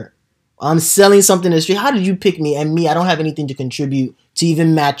worker, I'm selling something in the street, how did you pick me? And me, I don't have anything to contribute to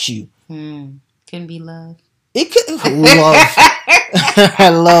even match you. Couldn't be love. It could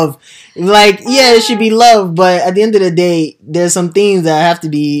love. Love. Like, yeah, it should be love, but at the end of the day, there's some things that have to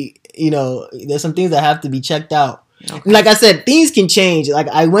be, there's some things that have to be checked out. Okay. Like I said, things can change. Like,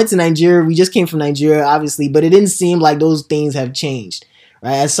 I went to Nigeria. We just came from Nigeria, obviously, but it didn't seem like those things have changed.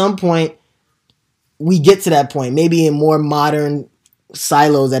 Right? At some point, we get to that point, maybe in more modern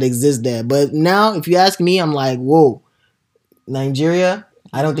silos that exist there. But now, if you ask me, I'm like, whoa, Nigeria,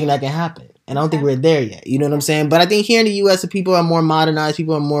 I don't think that can happen. And I don't think we're there yet. You know what I'm saying? But I think here in the U.S., people are more modernized.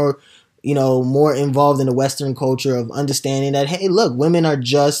 People are more, more involved in the Western culture of understanding that, hey, look, women are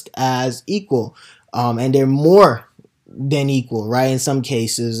just as equal. And they're more than equal, right? In some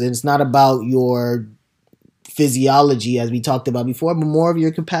cases, it's not about your physiology, as we talked about before, but more of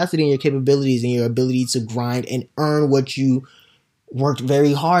your capacity and your capabilities and your ability to grind and earn what you worked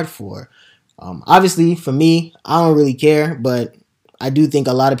very hard for. Obviously, for me, I don't really care, but I do think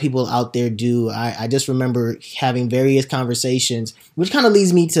a lot of people out there do. I just remember having various conversations, which kind of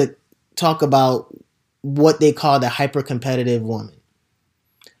leads me to talk about what they call the hyper-competitive woman.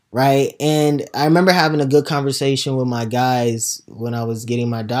 Right. And I remember having a good conversation with my guys when I was getting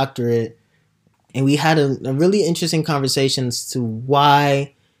my doctorate. And we had a really interesting conversation as to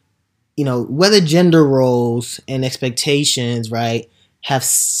why, whether gender roles and expectations, right, have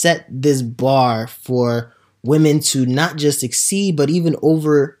set this bar for women to not just exceed, but even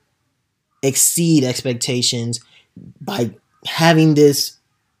over exceed expectations by having this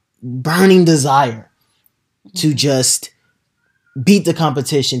burning desire to just beat the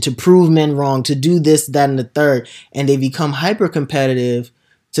competition, to prove men wrong, to do this, that, and the third. And they become hyper competitive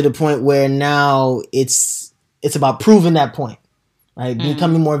to the point where now it's about proving that point, right?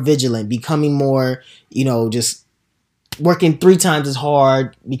 Becoming more vigilant, becoming more, just working 3 times as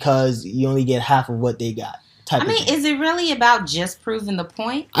hard because you only get half of what they got. Is it really about just proving the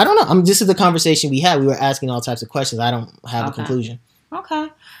point? I don't know. This is the conversation we had. We were asking all types of questions. I don't have a conclusion. Okay.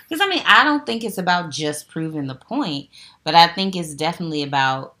 Because, I don't think it's about just proving the point, but I think it's definitely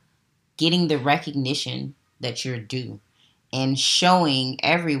about getting the recognition that you're due and showing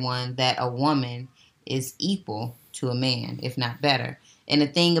everyone that a woman is equal to a man, if not better. And the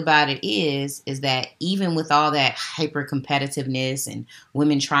thing about it is that even with all that hyper competitiveness and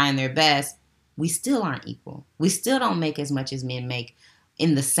women trying their best, we still aren't equal. We still don't make as much as men make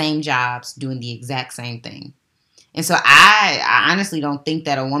in the same jobs doing the exact same thing. And so I honestly don't think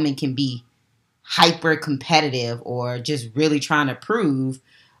that a woman can be hyper competitive or just really trying to prove.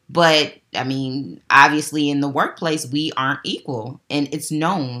 But, obviously in the workplace, we aren't equal. And it's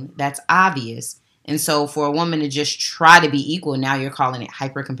known. That's obvious. And so for a woman to just try to be equal, now you're calling it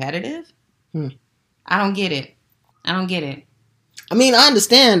hyper competitive? I don't get it. I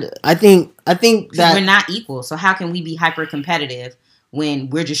understand. I think that we're not equal. So how can we be hyper competitive when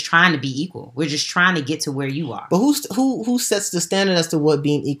we're just trying to be equal? We're just trying to get to where you are. But who sets the standard as to what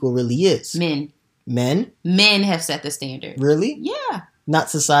being equal really is? Men. Men? Men have set the standard. Really? Yeah. Not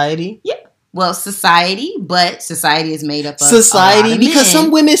society? Yeah. Well, society, but society is made up of society, a lot of because men.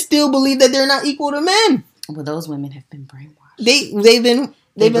 some women still believe that they're not equal to men. Well, those women have been brainwashed. They've been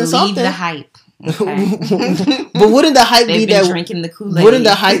something. The hype. Okay. But wouldn't the hype be that drinking the Kool-Aid? Wouldn't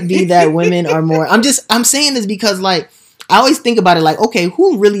the hype be that women are more? I'm saying this because I always think about it okay,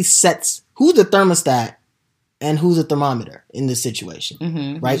 who's the thermostat and who's the thermometer in this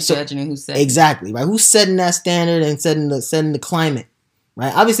situation, right? Who's judging and who's setting? Exactly, right. Who's setting that standard and setting the climate,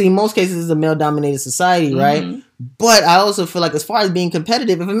 right? Obviously, in most cases, it's a male-dominated society, right? But I also feel like as far as being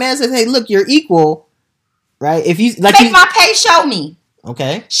competitive, if a man says, "Hey, look, you're equal," right? If you take my pay, show me.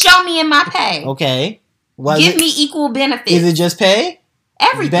 Okay. Show me in my pay. Okay. Give me equal benefits. Is it just pay?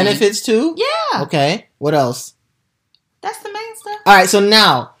 Everything. Benefits too? Yeah. Okay. What else? That's the main stuff. All right. So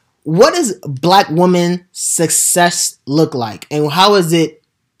now, what does Black woman success look like, and how is it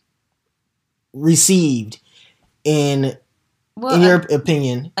received in your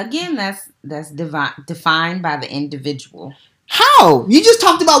opinion? Again, that's defined by the individual. How? You just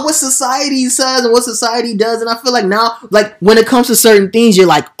talked about what society says and what society does, and I feel like now, when it comes to certain things, you're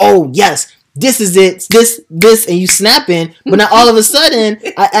like, oh yes, this is it, this, and you snap in. But now all of a sudden,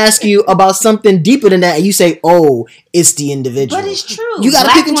 I ask you about something deeper than that, and you say, oh, it's the individual. But it's true. You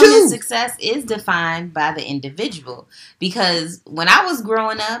gotta pick and choose. Success is defined by the individual, because when I was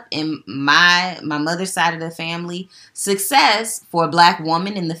growing up in my mother's side of the family, success for a Black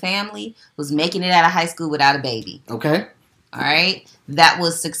woman in the family was making it out of high school without a baby. Okay. All right. That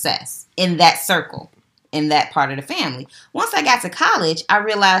was success in that circle, in that part of the family. Once I got to college, I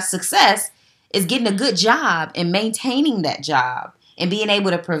realized success is getting a good job and maintaining that job and being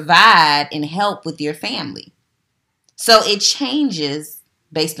able to provide and help with your family. So it changes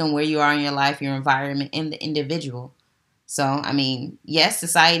based on where you are in your life, your environment, and the individual. So, yes,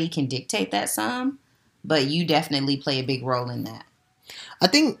 society can dictate that some, but you definitely play a big role in that. I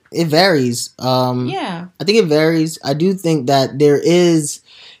think it varies. Yeah. I think it varies. I do think that there is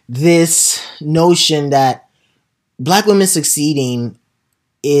this notion that Black women succeeding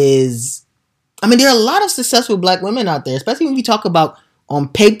is... there are a lot of successful Black women out there, especially when we talk about on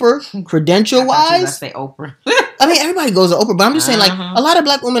paper, credential-wise. I say Oprah. Everybody goes to Oprah, but I'm just saying, a lot of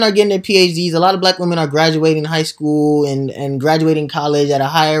Black women are getting their PhDs. A lot of Black women are graduating high school and graduating college at a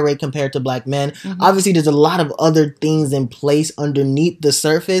higher rate compared to Black men. Obviously, there's a lot of other things in place underneath the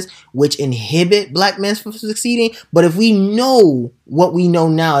surface which inhibit Black men from succeeding. But if we know what we know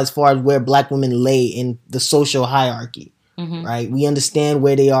now as far as where Black women lay in the social hierarchy, right? We understand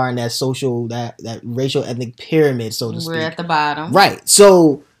where they are in that social, that racial ethnic pyramid, so to speak. We're at the bottom. Right.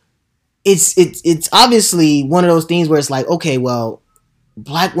 So it's obviously one of those things where it's like, okay, well,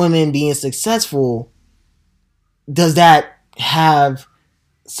 Black women being successful, does that have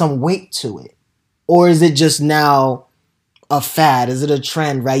some weight to it? Or is it just now a fad? Is it a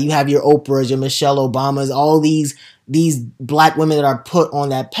trend, right? You have your Oprahs, your Michelle Obamas, all these Black women that are put on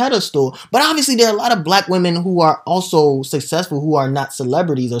that pedestal. But obviously there are a lot of Black women who are also successful who are not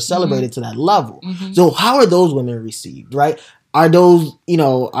celebrities or celebrated to that level. So how are those women received, right?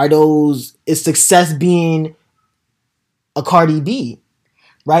 Is success being a Cardi B?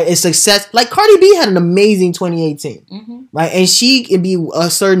 right? A success. Like Cardi B had an amazing 2018, Mm-hmm. right? And she can be a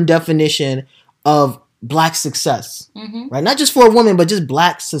certain definition of black success, Mm-hmm. right? Not just for a woman, but just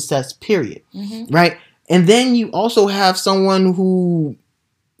black success, period, Mm-hmm. right? And then you also have someone who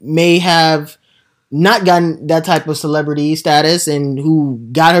may have not gotten that type of celebrity status and who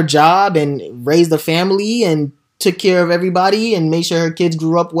got her job and raised a family and took care of everybody and made sure her kids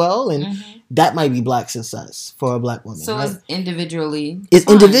grew up well, and Mm-hmm. that might be black success for a black woman. So right? it's individually. It's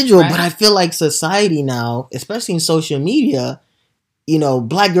fine, individual, right? but I feel like society now, especially in social media, you know,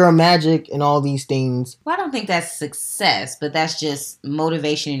 Black Girl Magic and all these things. Well, I don't think that's success, but that's just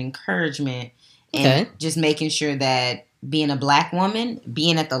motivation and encouragement, and Okay. just making sure that being a black woman,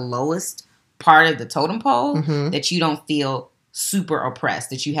 being at the lowest part of the totem pole, Mhm. that you don't feel super oppressed,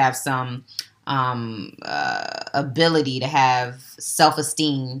 that you have some ability to have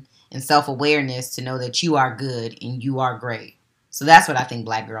self-esteem and self-awareness to know that you are good and you are great. So that's what I think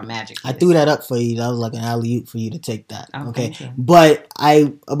Black Girl Magic is. I threw that up for you. That was like an alley-oop for you to take that. Oh, Okay. thank you. But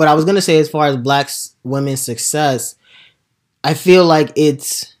I was gonna say, as far as black women's success, I feel like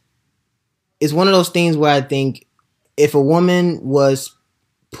it's one of those things where I think if a woman was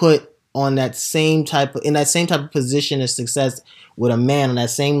put on that same type of position of success with a man on that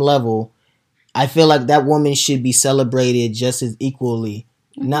same level, I feel like that woman should be celebrated just as equally.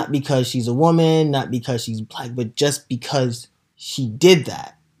 Mhm. Not because she's a woman, not because she's black, but just because she did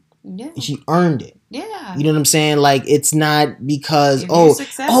that. Yeah. And she earned it. Yeah. You know what I'm saying? Like, it's not because, If you're oh,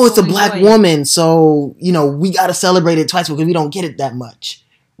 successful, it's a black enjoy it. woman, so, you know, we got to celebrate it twice because we don't get it that much,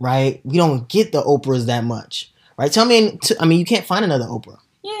 right? We don't get the Oprahs that much, right? Tell me, you can't find another Oprah,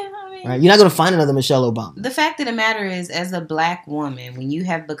 Yeah, I mean, right? You're not going to find another Michelle Obama. the fact of the matter is, as a black woman, when you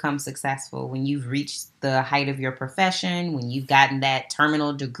have become successful, when you've reached the height of your profession, when you've gotten that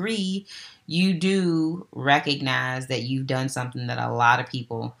terminal degree, you do recognize that you've done something that a lot of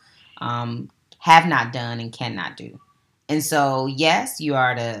people have not done and cannot do. And so, yes, you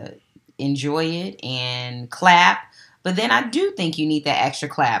are to enjoy it and clap. But then I do think you need that extra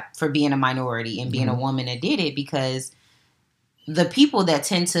clap for being a minority and being a woman that did it, because the people that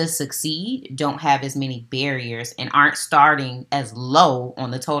tend to succeed don't have as many barriers and aren't starting as low on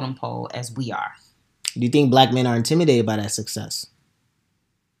the totem pole as we are. Do you think black men are intimidated by that success?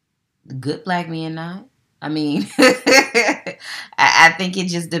 Good black men not. I mean, I think it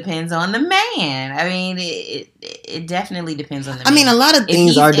just depends on the man. I mean, it definitely depends on the man. I mean, a lot of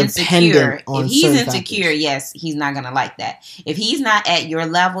things are dependent on If he's certain insecure, factors. yes, he's not going to like that. If he's not at your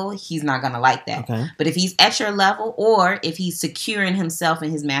level, he's not going to like that. Okay. But if he's at your level, or if he's secure in himself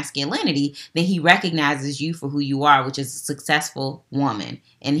and his masculinity, then he recognizes you for who you are, which is a successful woman.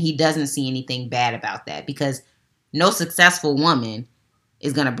 And he doesn't see anything bad about that, because no successful woman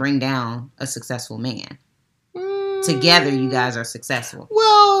is going to bring down a successful man. Together, you guys are successful.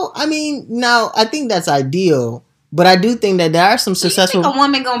 Well, I mean, now I think that's ideal, but I do think that there are some So you successful. think a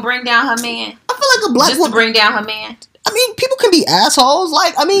woman gonna bring down her man? I feel like a black Just to woman. bring down her man? I mean, people can be assholes.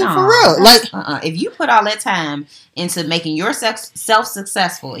 Like, I mean, No, for real. Like, if you put all that time into making yourself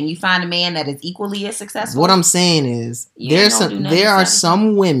successful, and you find a man that is equally as successful, what I'm saying is, You ain't gonna do nothing there are besides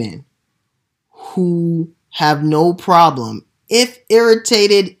some women who have no problem, if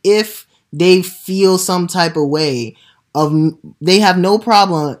irritated, if they feel some type of way they have no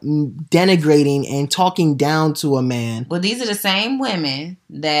problem denigrating and talking down to a man. Well, these are the same women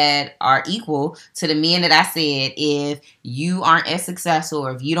that are equal to the men that I said, if you aren't as successful,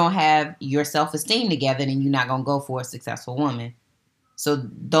 or if you don't have your self-esteem together, then you're not going to go for a successful woman. So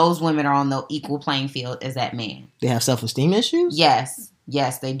those women are on the equal playing field as that man. They have self-esteem issues?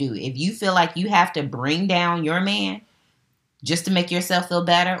 Yes, they do. If you feel like you have to bring down your man just to make yourself feel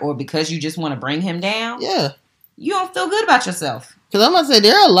better, or because you just want to bring him down, Yeah. you don't feel good about yourself. Because I'm going to say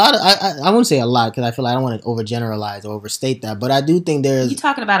there are a lot of, I wouldn't say a lot, because I feel like I don't want to overgeneralize or overstate that, but I do think there's... You're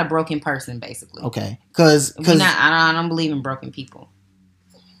talking about a broken person, basically. Okay. Because... I don't believe in broken people.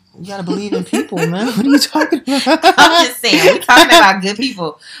 You got to believe in people, man. What are you talking about? I'm just saying, we're talking about good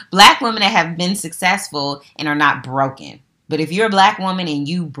people. Black women that have been successful and are not broken. But if you're a black woman and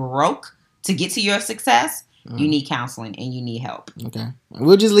you broke to get to your success, you need counseling and you need help. Okay.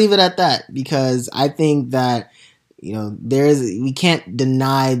 We'll just leave it at that, because I think that, you know, we can't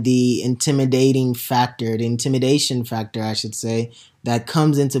deny the intimidation factor, I should say, that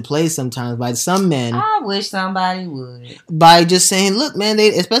comes into play sometimes by some men. I wish somebody would. By just saying, look, man,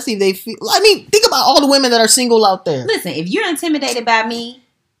 especially if they feel, I mean, think about all the women that are single out there. Listen, if you're intimidated by me,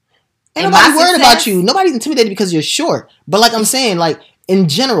 Ain't and nobody my worried success- about you. Nobody's intimidated because you're short. But like I'm saying, like, in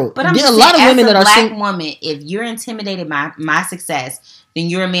general, but I'm there just are a lot of saying, women as that a are black single. woman, if you're intimidated by my success, then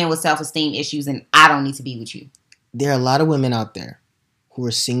you're a man with self-esteem issues, and I don't need to be with you. There are a lot of women out there who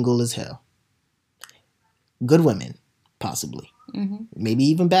are single as hell. Good women, possibly. Mm-hmm. Maybe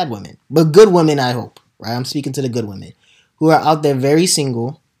even bad women. But good women, I hope. Right? I'm speaking to the good women who are out there very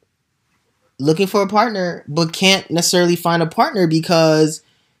single, looking for a partner, but can't necessarily find a partner because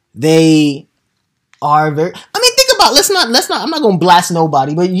they are very... I mean, think about... Let's not... I'm not going to blast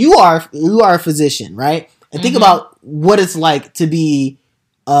nobody, but you are a physician, right? And think about what it's like to be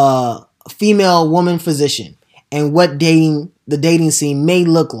a female woman physician and what the dating scene may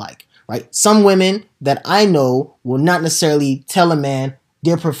look like, right? Some women that I know will not necessarily tell a man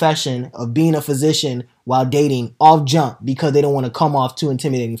their profession of being a physician while dating off jump because they don't want to come off too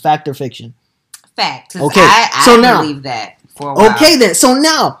intimidating. Fact or fiction? Fact. Okay. I believe that for a while. Okay then. So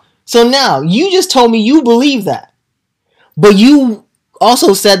now you just told me you believe that, but you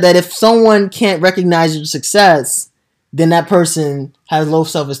also said that if someone can't recognize your success, then that person has low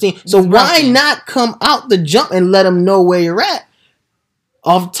self-esteem. So why not come out the jump and let them know where you're at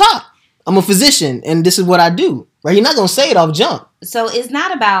off top? I'm a physician and this is what I do. Right? You're not going to say it off jump. So it's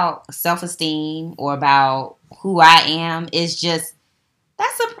not about self-esteem or about who I am. It's just,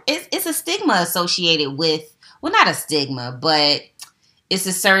 it's a stigma associated with, well, not a stigma, but it's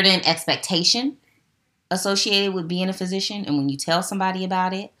a certain expectation associated with being a physician. And when you tell somebody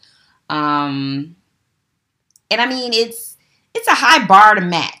about it, and I mean, it's a high bar to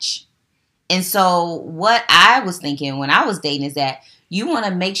match. And so what I was thinking when I was dating is that you want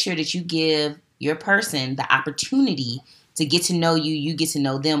to make sure that you give your person the opportunity to get to know you. You get to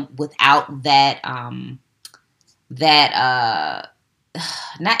know them without that,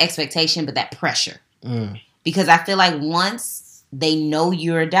 not expectation, but that pressure. Because I feel like once they know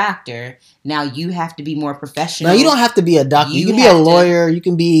you're a doctor, now you have to be more professional. Now you don't have to be a doctor. You can be a lawyer. You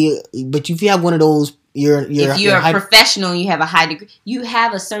can be, but if you have one of those, if you're a professional, you have a high degree. You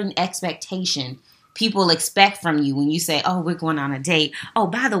have a certain expectation people expect from you when you say, "Oh, we're going on a date. Oh,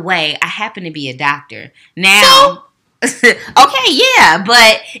 by the way, I happen to be a doctor." Now, okay, yeah,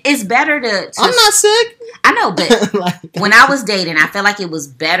 but it's better to I'm not sick. I know, but when I was dating, I felt like it was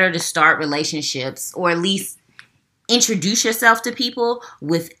better to start relationships or at least introduce yourself to people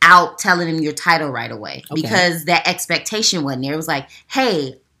without telling them your title right away. Okay. Because that expectation wasn't there. It was like,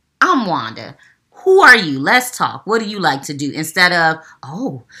 "Hey, I'm Wanda. Who are you? Let's talk. What do you like to do?" Instead of,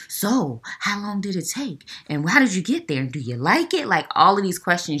 "Oh, so how long did it take? And how did you get there? And do you like it?" Like all of these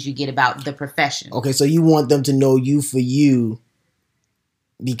questions you get about the profession. Okay, so you want them to know you for you,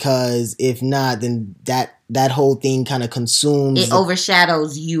 because if not, then that whole thing kind of consumes. It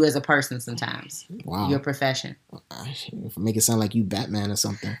overshadows you as a person sometimes. Wow. Your profession. Make it sound like you Batman or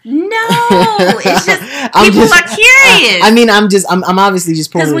something. No, it's just people are curious. I'm obviously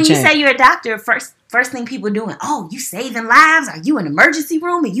just pulling. Because when the you chain. say you're a doctor, first thing people doing, "Oh, you saving lives? Are you in an emergency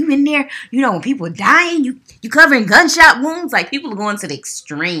room? Are you in there? You know, when people are dying, you covering gunshot wounds?" Like people are going to the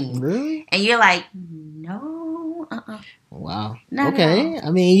extreme. Really? And you're like, "No, Wow. Not okay.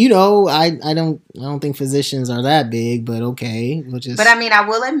 I mean, you know, I don't think physicians are that big, but okay. But I mean, I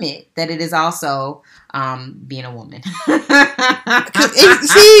will admit that it is also being a woman. See, that's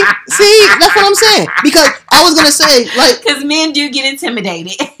what I'm saying. Because I was gonna say, like, because men do get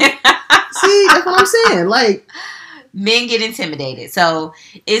intimidated. See, that's what I'm saying. Like, men get intimidated. So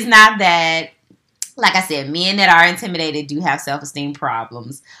it's not that. Like I said, men that are intimidated do have self-esteem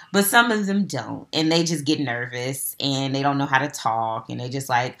problems, but some of them don't. And they just get nervous and they don't know how to talk. And they just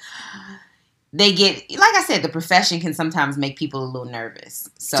like I said, the profession can sometimes make people a little nervous.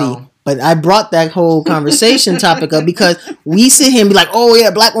 So, see, but I brought that whole conversation topic up because we sit here and be like, "Oh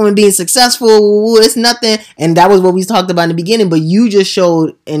yeah, black women being successful, it's nothing." And that was what we talked about in the beginning. But you just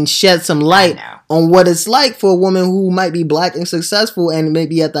showed and shed some light on what it's like for a woman who might be black and successful and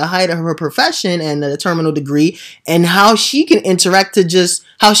maybe at the height of her profession and a terminal degree, and how she can interact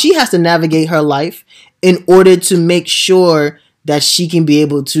how she has to navigate her life in order to make sure that she can be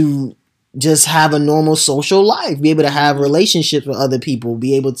able to just have a normal social life, be able to have relationships with other people,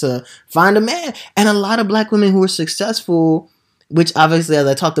 be able to find a man. And a lot of black women who are successful, which obviously, as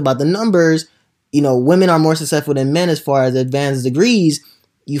I talked about the numbers, you know, women are more successful than men as far as advanced degrees.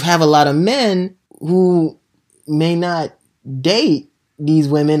 You have a lot of men who may not date these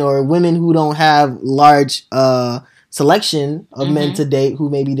women, or women who don't have large selection of men to date who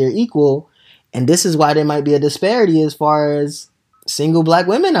maybe they're equal. And this is why there might be a disparity as far as single black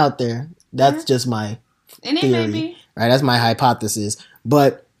women out there. That's just my theory, right? That's my hypothesis.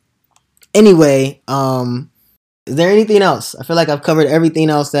 But anyway, is there anything else? I feel like I've covered everything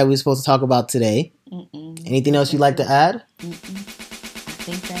else that we're supposed to talk about today. Anything else you'd like to add? I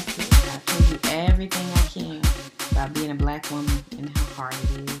think that's it. I told you everything I can about being a black woman and how hard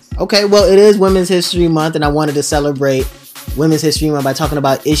it is. Okay, well, it is Women's History Month, and I wanted to celebrate Women's History Month by talking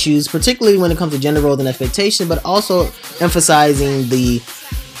about issues, particularly when it comes to gender roles and expectations, but also emphasizing the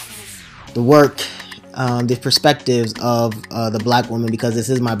work, the perspectives of the Black woman, because this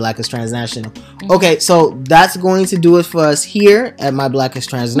is My Black is Transnational. Okay, so that's going to do it for us here at My Black is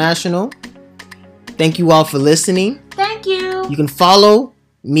Transnational. Thank you all for listening. Thank you. You can follow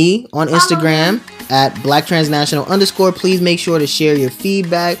me on Instagram at blacktransnational_. Please make sure to share your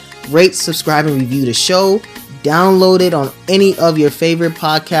feedback, rate, subscribe, and review the show. Download it on any of your favorite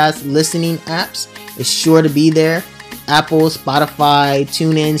podcast listening apps. It's sure to be there. Apple, Spotify,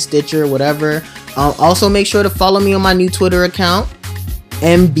 TuneIn, Stitcher, whatever. Also, make sure to follow me on my new Twitter account,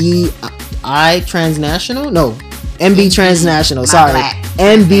 MB Transnational. Sorry,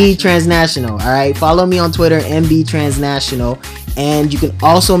 MB Transnational. All right, follow me on Twitter, MB Transnational, and you can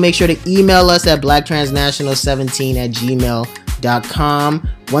also make sure to email us at blacktransnational17@gmail.com.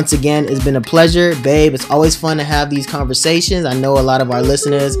 Once again, it's been a pleasure, babe. It's always fun to have these conversations. I know a lot of our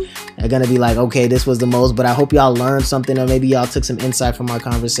listeners are gonna be like, okay, this was the most, but I hope y'all learned something, or maybe y'all took some insight from our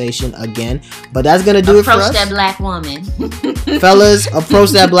conversation again. But that's gonna do it for us. Approach that Black woman. Fellas,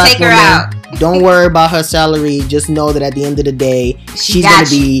 approach that Black Take woman. her out. Don't worry about her salary. Just know that at the end of the day, she's gonna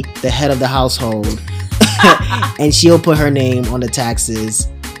be the head of the household. And she'll put her name on the taxes.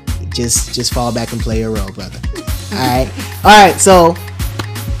 Just fall back and play your role, brother. All right, so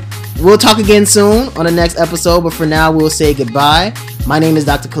we'll talk again soon on the next episode, but for now we'll say goodbye. My name is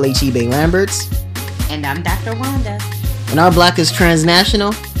Dr. Kalechi Bay Lamberts, and I'm Dr. Wanda, and our Black is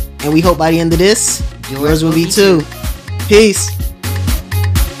Transnational, and we hope by the end of this yours will be too. Peace.